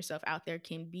putting yourself out there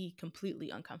can be completely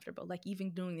uncomfortable. Like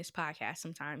even doing this podcast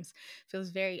sometimes feels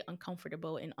very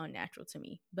uncomfortable and unnatural to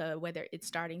me. But whether it's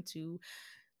starting to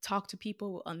talk to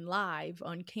people on live,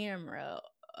 on camera,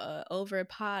 over a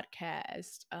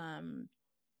podcast,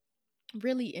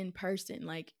 really in person,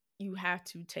 like you have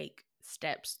to take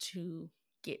steps to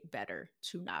get better,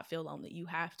 to not feel lonely. You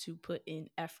have to put in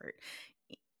effort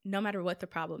no matter what the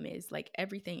problem is. Like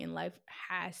everything in life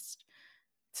has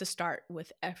to start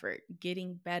with effort,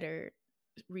 getting better,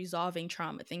 resolving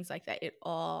trauma, things like that. It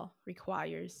all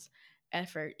requires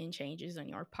effort and changes on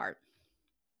your part.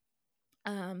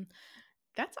 Um,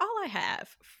 that's all I have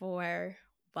for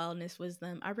wellness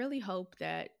wisdom. I really hope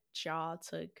that y'all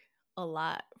took a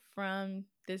lot from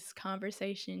this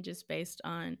conversation, just based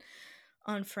on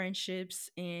friendships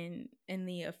and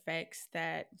the effects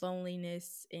that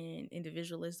loneliness and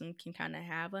individualism can kind of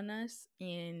have on us.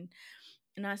 And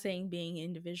I'm not saying being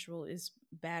individual is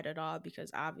bad at all,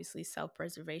 because obviously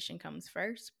self-preservation comes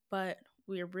first, but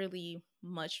we're really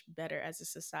much better as a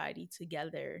society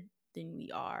together than we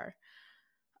are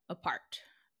apart.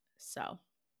 So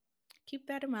keep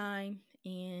that in mind,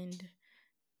 and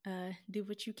do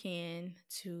what you can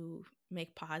to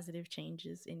make positive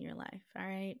changes in your life. All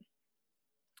right.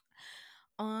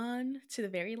 On to the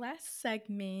very last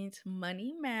segment,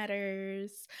 money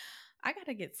matters. I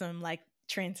gotta get some like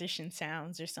transition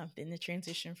sounds or something to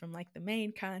transition from like the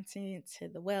main content to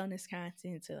the wellness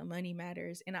content to the money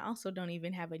matters. And I also don't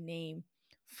even have a name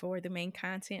for the main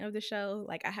content of the show.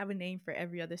 Like I have a name for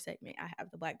every other segment. I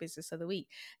have the Black Business of the Week.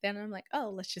 Then I'm like,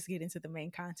 oh, let's just get into the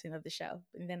main content of the show.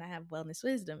 And then I have Wellness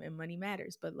Wisdom and Money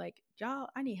Matters. But like, y'all,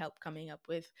 I need help coming up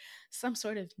with some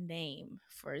sort of name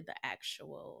for the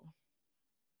actual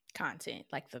content,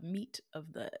 like the meat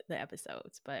of the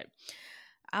episodes. But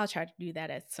I'll try to do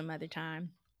that at some other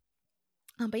time.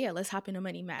 But yeah, let's hop into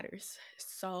Money Matters.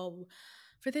 So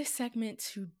for this segment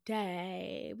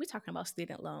today, we're talking about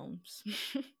student loans.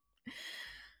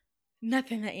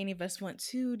 Nothing that any of us want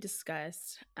to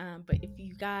discuss. But if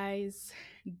you guys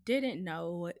didn't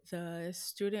know, the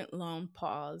student loan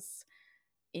pause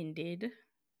ended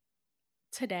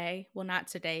today. Well, not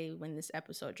today when this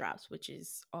episode drops, which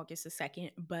is August the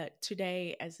 2nd, but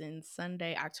today, as in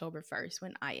Sunday, October 1st,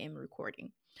 when I am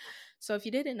recording. So if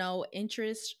you didn't know,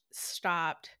 interest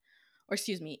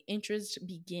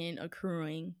began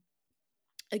accruing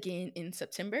again in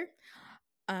September.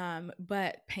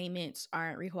 But payments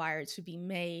aren't required to be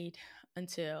made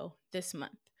until this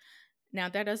month. Now,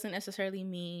 that doesn't necessarily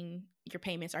mean your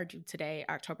payments are due today,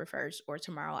 October 1st, or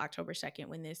tomorrow, October 2nd,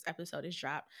 when this episode is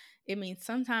dropped. It means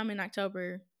sometime in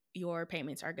October, your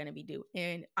payments are going to be due.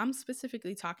 And I'm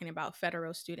specifically talking about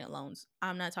federal student loans.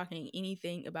 I'm not talking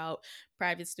anything about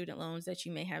private student loans that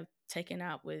you may have taken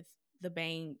out with the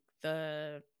bank,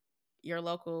 your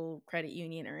local credit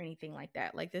union, or anything like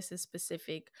that. Like, this is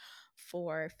specific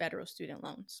for federal student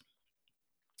loans.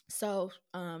 So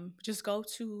just go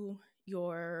to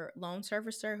your loan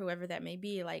servicer, whoever that may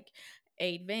be, like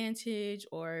Advantage,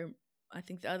 or I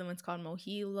think the other one's called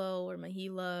Mohilo or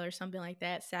Mahila or something like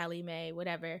that, Sally Mae,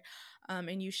 whatever.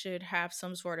 And you should have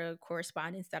some sort of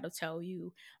correspondence that'll tell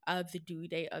you the due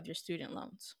date of your student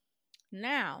loans.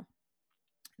 Now,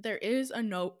 there is a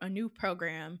new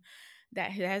program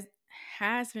that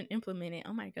has been implemented.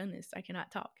 Oh my goodness, I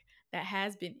cannot talk. That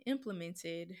has been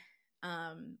implemented,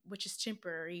 which is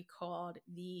temporary, called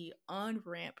the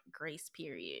on-ramp grace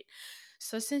period.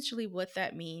 So essentially, what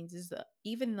that means is that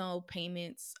even though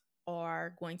payments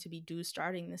are going to be due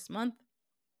starting this month,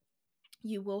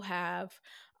 you will have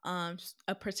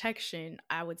a protection,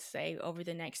 I would say, over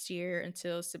the next year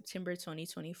until September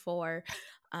 2024.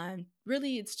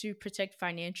 Really, it's to protect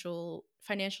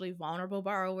financially vulnerable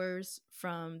borrowers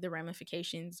from the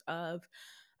ramifications of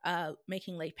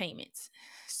making late payments.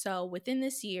 So within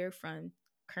this year, from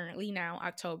currently now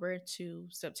October to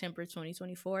September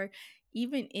 2024,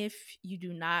 even if you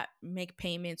do not make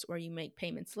payments or you make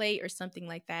payments late or something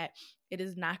like that, it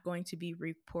is not going to be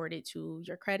reported to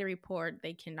your credit report.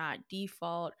 They cannot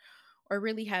default or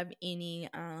really have any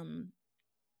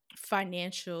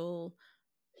financial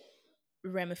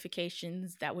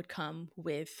ramifications that would come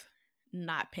with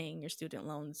not paying your student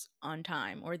loans on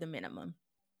time or the minimum.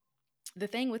 The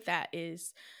thing with that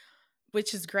is,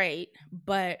 which is great,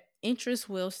 but interest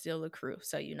will still accrue.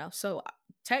 So, so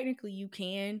technically you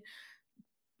can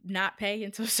not pay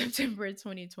until September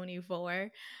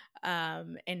 2024,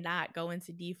 and not go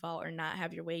into default or not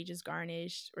have your wages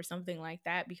garnished or something like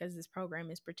that, because this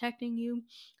program is protecting you.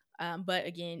 But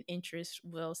again, interest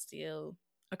will still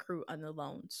accrue on the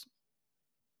loans.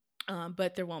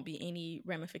 But there won't be any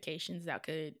ramifications that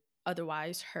could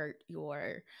otherwise hurt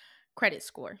your credit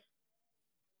score.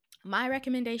 My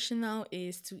recommendation though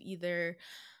is to either,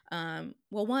 well,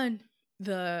 one,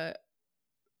 the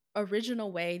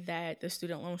original way that the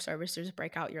student loan servicers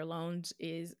break out your loans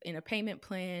is in a payment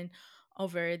plan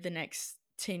over the next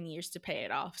 10 years to pay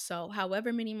it off. So,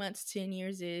 however many months 10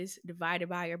 years is divided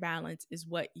by your balance is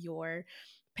what your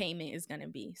payment is going to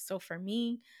be. So, for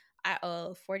me, I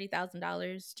owe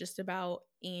 $40,000 just about.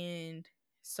 And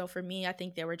so, for me, I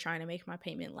think they were trying to make my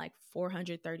payment like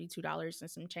 $432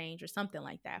 and some change or something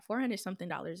like that, 400 something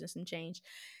dollars and some change.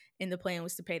 And the plan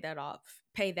was to pay that off,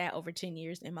 pay that over 10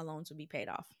 years, and my loans would be paid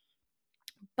off.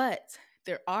 But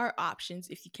there are options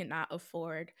if you cannot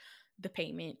afford the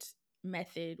payment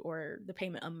method or the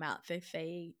payment amount that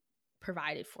they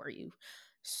provided for you.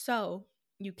 So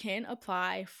you can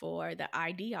apply for the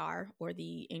IDR, or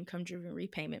the income driven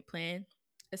repayment plan.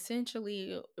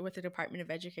 Essentially, what the Department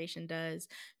of Education does,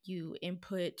 you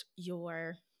input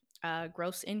your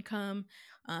gross income.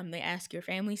 They ask your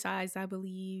family size, I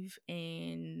believe,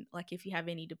 and like if you have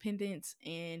any dependents,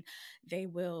 and they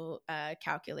will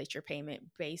calculate your payment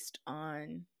based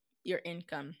on your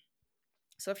income.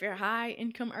 So if you're a high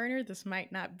income earner, this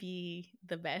might not be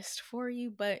the best for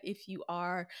you. But if you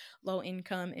are low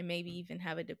income and maybe even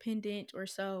have a dependent or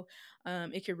so,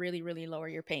 it could really, really lower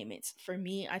your payments. For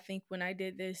me, I think when I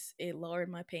did this, it lowered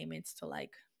my payments to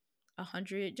like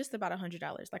just about $100,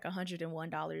 like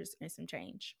 $101 and some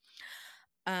change.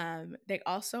 They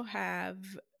also have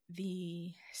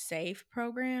the SAVE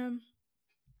program,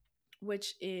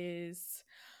 which is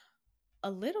a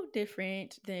little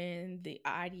different than the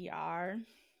IDR.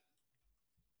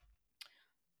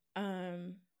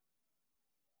 Um,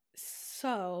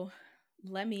 so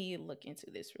let me look into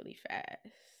this really fast.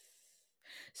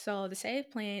 So the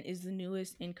SAVE plan is the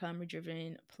newest income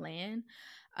driven plan.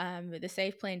 The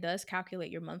SAVE plan does calculate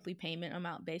your monthly payment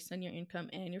amount based on your income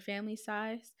and your family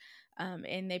size.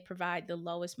 And they provide the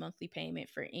lowest monthly payment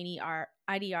for any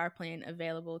IDR plan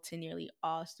available to nearly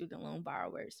all student loan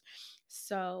borrowers.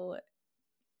 So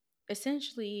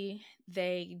essentially,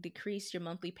 they decrease your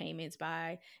monthly payments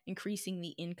by increasing the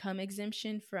income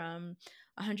exemption from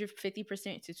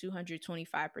 150% to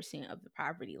 225% of the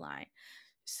poverty line.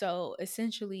 So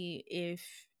essentially, if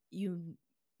you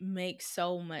make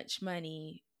so much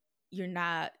money, they're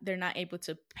not able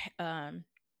to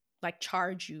like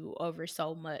charge you over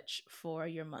so much for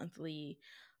your monthly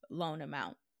loan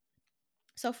amount.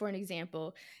 So for an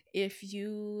example, if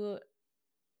you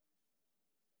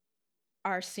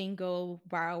are single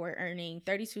borrower earning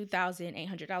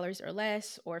 $32,800 or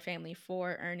less, or family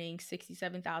four earning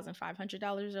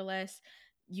 $67,500 or less,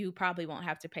 you probably won't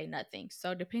have to pay nothing.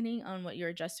 So depending on what your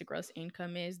adjusted gross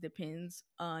income is, depends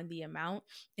on the amount.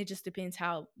 It just depends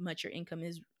how much your income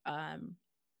is,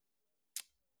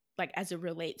 like as it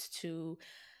relates to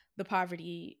the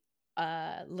poverty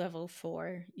level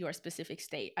for your specific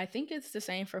state. I think it's the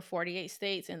same for 48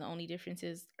 states, and the only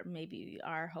differences maybe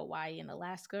are Hawaii and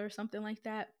Alaska or something like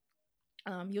that.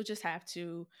 You'll just have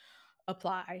to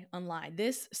apply online.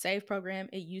 This SAVE program,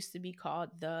 it used to be called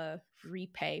the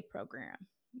Repay program,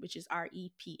 which is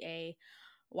REPAYE,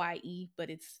 but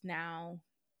it's now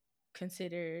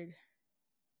considered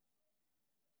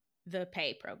the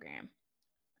Pay program.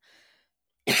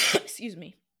 Excuse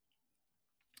me.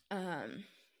 Um,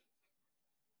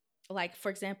 like for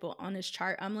example, on this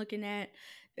chart I'm looking at,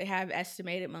 they have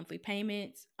estimated monthly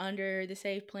payments under the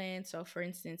SAVE plan. So for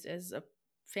instance, as a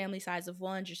family size of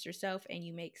one, just yourself, and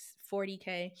you make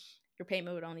 40K, your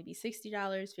payment would only be $60,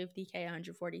 50K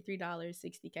 $143,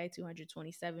 60K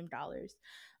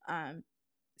 $227.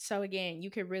 So again,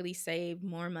 you could really save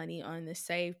more money on the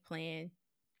SAVE plan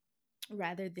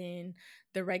rather than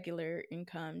the regular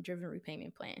income driven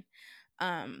repayment plan.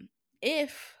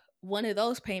 If one of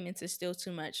those payments is still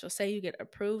too much, so say you get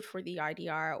approved for the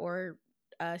IDR or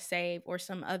SAVE or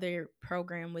some other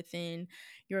program within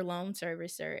your loan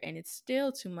servicer and it's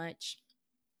still too much,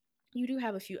 you do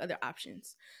have a few other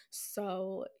options.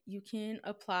 So you can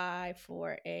apply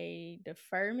for a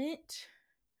deferment.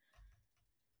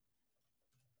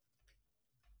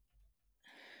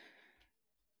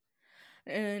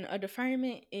 And a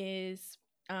deferment is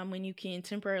when you can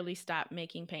temporarily stop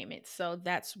making payments. So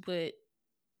that's what,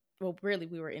 well, really,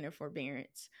 we were in a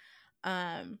forbearance.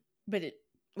 But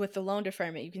with the loan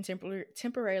deferment, you can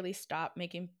temporarily stop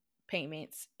making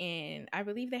payments. And I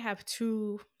believe they have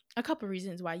a couple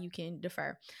reasons why you can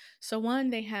defer. So one,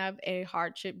 they have a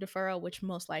hardship deferral, which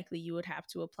most likely you would have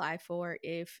to apply for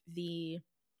if the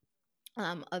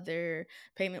other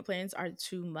payment plans are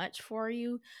too much for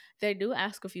you. They do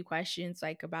ask a few questions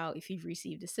like about if you've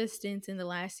received assistance in the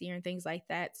last year and things like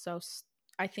that. So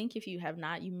I think if you have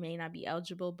not, you may not be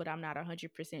eligible, but I'm not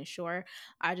 100% sure.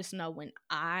 I just know when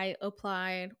I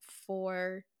applied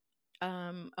for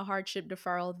a hardship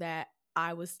deferral that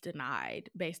I was denied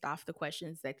based off the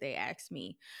questions that they asked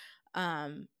me.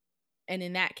 Um, and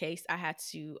in that case, I had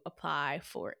to apply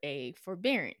for a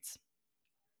forbearance.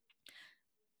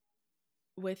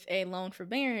 With a loan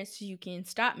forbearance, you can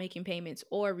stop making payments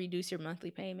or reduce your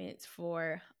monthly payments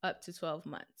for up to 12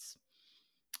 months.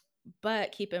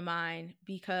 But keep in mind,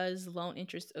 because loan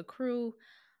interest accrue,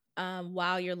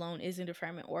 while your loan is in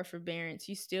deferment or forbearance,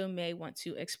 you still may want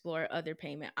to explore other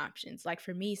payment options. Like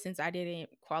for me, since I didn't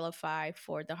qualify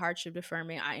for the hardship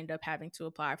deferment, I end up having to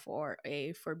apply for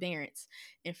a forbearance.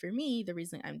 And for me, the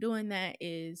reason I'm doing that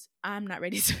is I'm not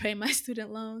ready to pay my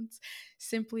student loans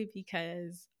simply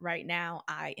because right now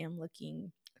I am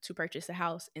looking to purchase a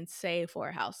house and save for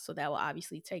a house. So that will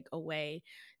obviously take away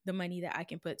the money that I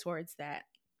can put towards that.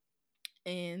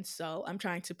 And so I'm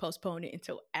trying to postpone it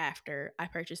until after I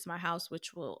purchase my house,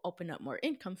 which will open up more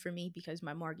income for me because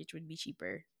my mortgage would be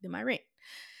cheaper than my rent.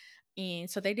 And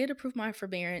so they did approve my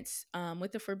forbearance.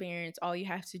 With the forbearance, all you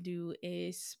have to do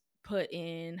is put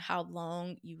in how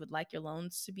long you would like your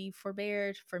loans to be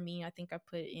forbeared. For me, I think I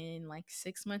put in like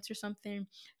 6 months or something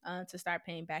to start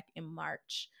paying back in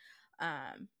March.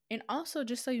 And also,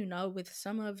 just so you know, with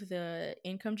some of the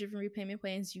income driven repayment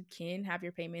plans, you can have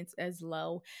your payments as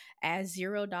low as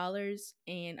 $0.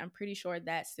 And I'm pretty sure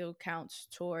that still counts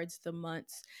towards the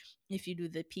months if you do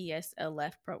the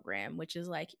PSLF program, which is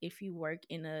like if you work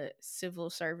in a civil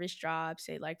service job,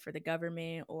 say like for the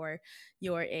government, or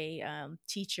you're a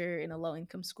teacher in a low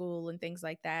income school and things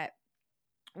like that,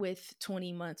 with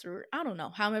 20 months or I don't know,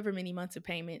 however many months of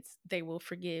payments, they will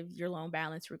forgive your loan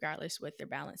balance regardless what their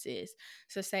balance is.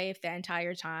 So say if that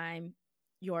entire time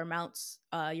your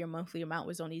monthly amount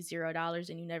was only $0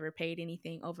 and you never paid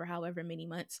anything over however many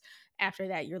months, after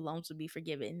that your loans will be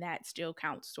forgiven. That still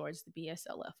counts towards the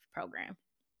BSLF program.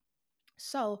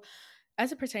 So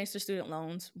as it pertains to student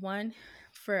loans, one,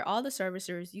 for all the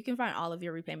servicers, you can find all of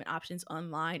your repayment options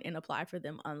online and apply for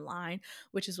them online,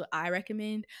 which is what I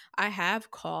recommend. I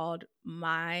have called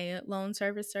my loan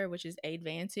servicer, which is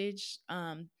Advantage,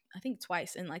 I think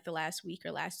twice in like the last week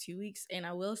or last 2 weeks. And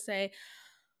I will say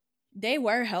they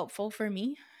were helpful for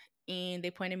me and they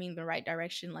pointed me in the right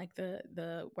direction. Like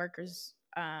the workers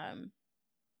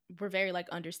were very like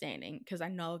understanding because I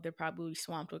know they're probably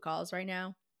swamped with calls right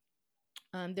now.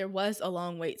 There was a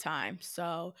long wait time.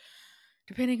 So,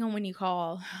 depending on when you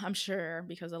call, I'm sure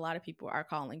because a lot of people are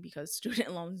calling because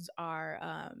student loans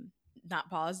are not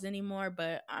paused anymore,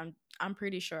 but I'm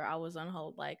pretty sure I was on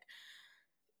hold like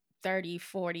 30,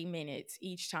 40 minutes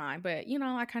each time. But,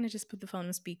 I kind of just put the phone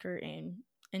on speaker and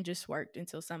just worked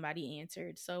until somebody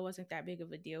answered. So, it wasn't that big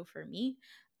of a deal for me.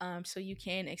 So you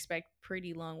can expect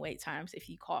pretty long wait times if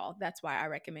you call. That's why I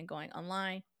recommend going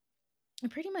online.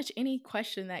 And pretty much any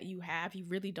question that you have, you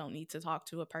really don't need to talk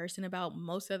to a person about.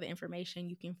 Most of the information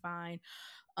you can find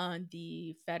on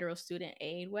the federal student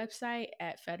aid website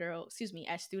at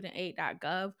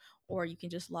studentaid.gov, or you can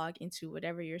just log into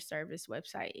whatever your service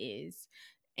website is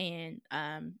and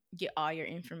get all your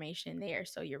information there.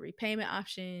 So your repayment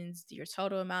options, your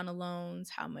total amount of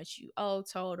loans, how much you owe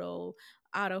total,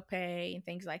 auto pay, and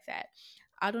things like that.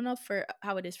 I don't know for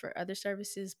how it is for other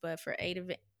services, but for Aid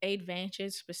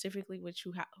Vantage specifically,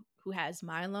 who has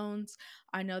my loans,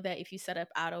 I know that if you set up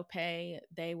auto pay,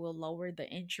 they will lower the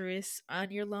interest on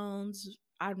your loans.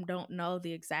 I don't know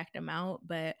the exact amount,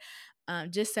 but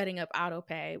just setting up auto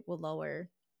pay will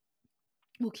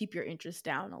keep your interest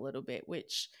down a little bit,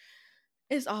 which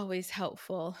is always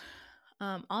helpful.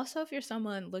 Also, if you're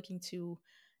someone looking to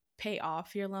pay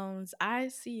off your loans, I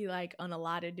see like on a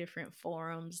lot of different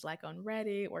forums, like on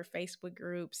Reddit or Facebook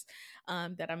groups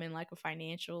that I'm in, like a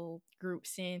financial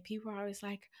groups in, people are always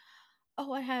like,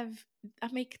 oh, I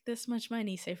make this much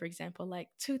money, say for example, like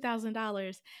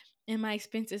 $2,000, and my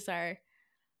expenses are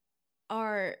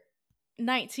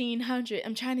 1,900.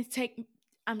 I'm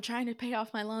trying to pay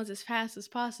off my loans as fast as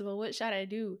possible. What should I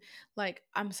do? Like,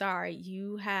 I'm sorry,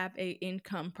 you have a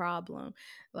income problem.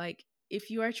 Like, if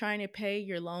you are trying to pay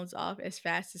your loans off as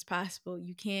fast as possible,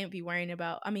 you can't be worrying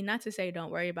about, I mean, not to say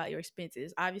don't worry about your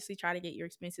expenses. Obviously, try to get your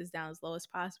expenses down as low as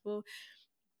possible.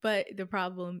 But the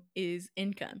problem is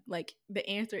income. Like, the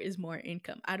answer is more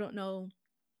income. I don't know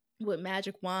what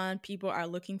magic wand people are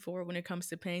looking for when it comes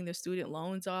to paying their student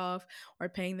loans off or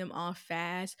paying them off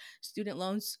fast. Student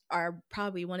loans are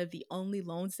probably one of the only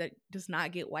loans that does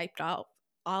not get wiped out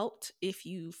if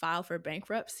you file for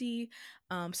bankruptcy.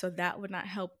 So that would not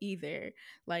help either.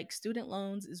 Like, student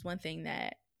loans is one thing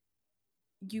that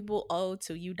you will owe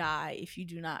till you die if you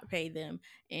do not pay them.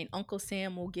 And Uncle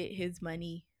Sam will get his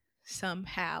money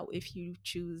somehow if you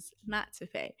choose not to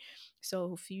pay.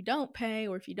 So if you don't pay,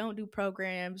 or if you don't do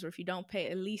programs, or if you don't pay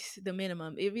at least the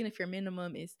minimum, even if your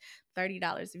minimum is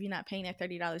 $30, if you're not paying that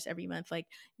 $30 every month, like,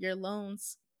 your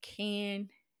loans can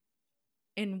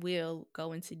and will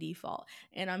go into default.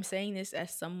 And I'm saying this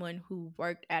as someone who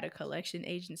worked at a collection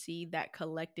agency that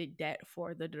collected debt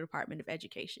for the Department of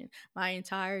Education. My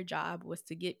entire job was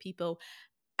to get people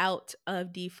out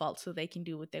of default so they can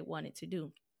do what they wanted to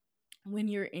do. When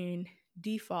you're in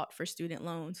default for student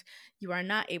loans, you are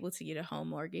not able to get a home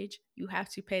mortgage. You have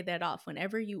to pay that off.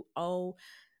 Whenever you owe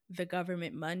the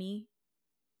government money,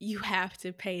 you have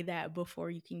to pay that before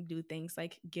you can do things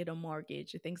like get a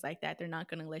mortgage or things like that. They're not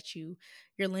going to let you,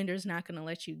 your lender's not going to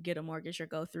let you get a mortgage or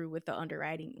go through with the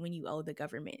underwriting when you owe the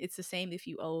government. It's the same if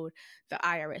you owe the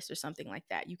IRS or something like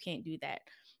that. You can't do that.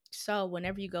 So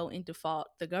whenever you go in default,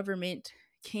 the government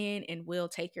can and will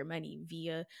take your money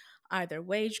via either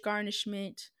wage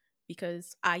garnishment,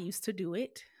 because I used to do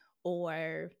it,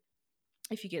 or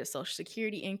if you get a social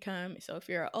security income. So if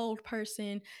you're an old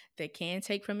person, they can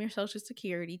take from your social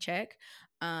security check.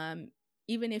 Um,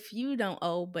 Even if you don't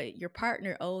owe, but your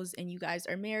partner owes and you guys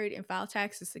are married and file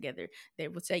taxes together, they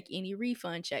will take any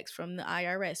refund checks from the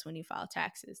IRS when you file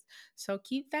taxes. So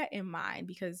keep that in mind,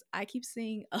 because I keep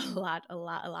seeing a lot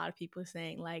of people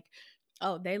saying like,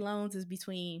 oh, their loans is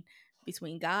between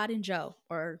God and Joe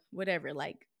or whatever.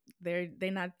 Like, they're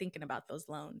not thinking about those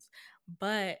loans.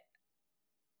 But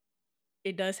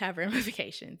it does have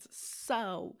ramifications.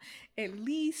 So at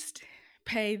least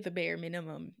pay the bare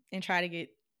minimum and try to get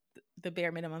the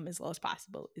bare minimum as low as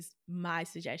possible is my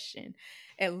suggestion.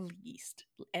 At least,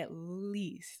 at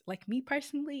least. Like, me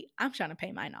personally, I'm trying to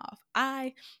pay mine off.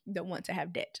 I don't want to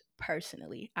have debt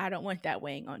personally. I don't want that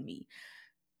weighing on me.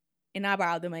 And I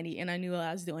borrowed the money, and I knew what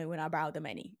I was doing when I borrowed the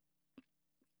money.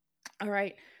 All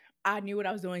right. I knew what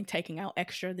I was doing, taking out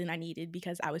extra than I needed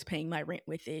because I was paying my rent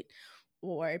with it,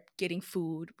 or getting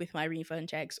food with my refund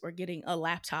checks, or getting a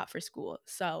laptop for school.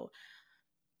 So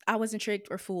I wasn't tricked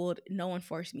or fooled. No one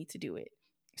forced me to do it.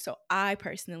 So I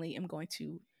personally am going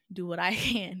to do what I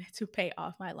can to pay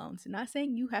off my loans. I'm not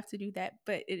saying you have to do that,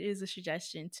 but it is a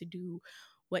suggestion to do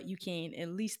what you can, at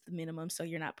least the minimum, so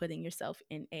you're not putting yourself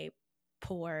in a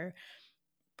poor,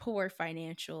 poor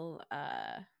financial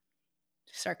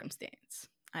circumstance,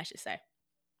 I should say.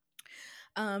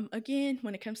 Again,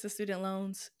 when it comes to student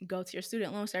loans, go to your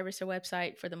student loan servicer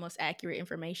website for the most accurate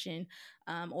information,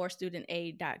 or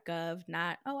studentaid.gov.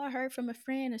 Not, oh, I heard from a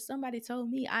friend or somebody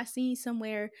told me, I seen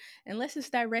somewhere, unless it's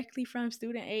directly from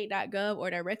studentaid.gov or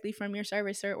directly from your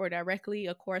servicer or directly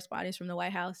a correspondence from the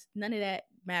White House. None of that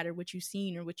matter what you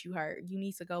seen or what you heard. You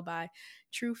need to go by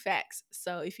true facts.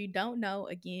 So if you don't know,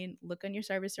 again, look on your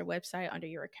servicer website under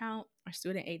your account or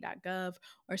studentaid.gov,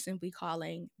 or simply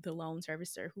calling the loan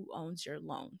servicer who owns your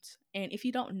loans. And if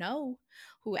you don't know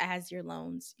who has your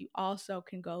loans, you also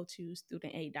can go to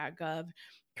studentaid.gov,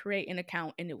 create an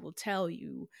account, and it will tell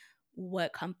you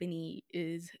what company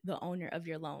is the owner of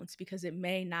your loans, because it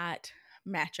may not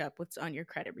match up what's on your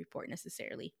credit report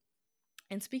necessarily.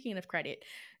 And speaking of credit,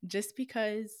 just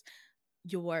because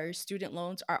your student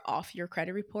loans are off your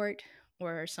credit report,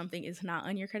 or something is not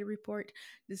on your credit report,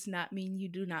 does not mean you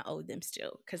do not owe them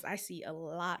still. Because I see a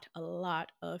lot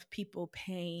of people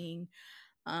paying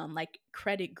like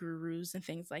credit gurus and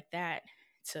things like that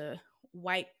to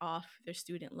wipe off their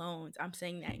student loans. I'm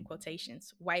saying that in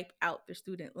quotations, wipe out their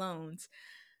student loans,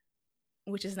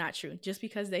 which is not true. Just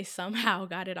because they somehow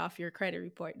got it off your credit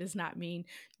report does not mean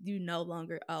you no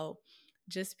longer owe.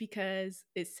 Just because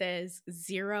it says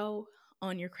zero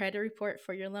on your credit report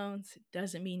for your loans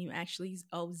doesn't mean you actually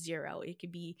owe zero. It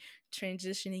could be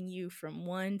transitioning you from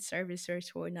one servicer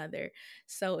to another.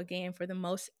 So, again, for the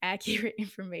most accurate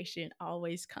information,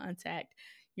 always contact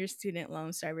your student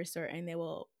loan servicer and they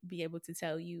will be able to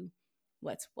tell you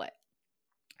what's what.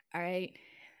 All right.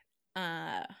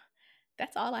 Uh,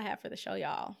 that's all I have for the show,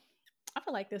 y'all. I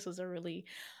feel like this was a really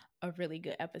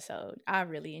good episode. I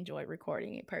really enjoyed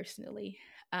recording it personally.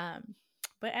 Um,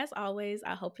 but as always,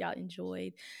 I hope y'all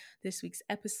enjoyed this week's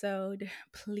episode.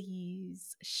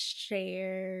 Please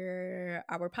share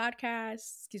our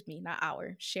podcast. Excuse me, not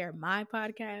our. Share my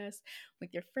podcast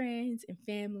with your friends and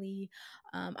family.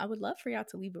 I would love for y'all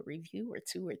to leave a review or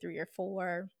two or three or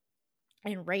four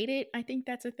and rate it. I think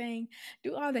that's a thing.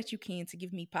 Do all that you can to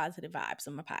give me positive vibes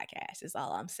on my podcast, is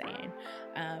all I'm saying.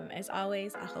 As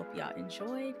always, I hope y'all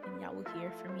enjoyed and y'all will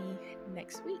hear from me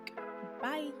next week.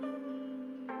 Bye.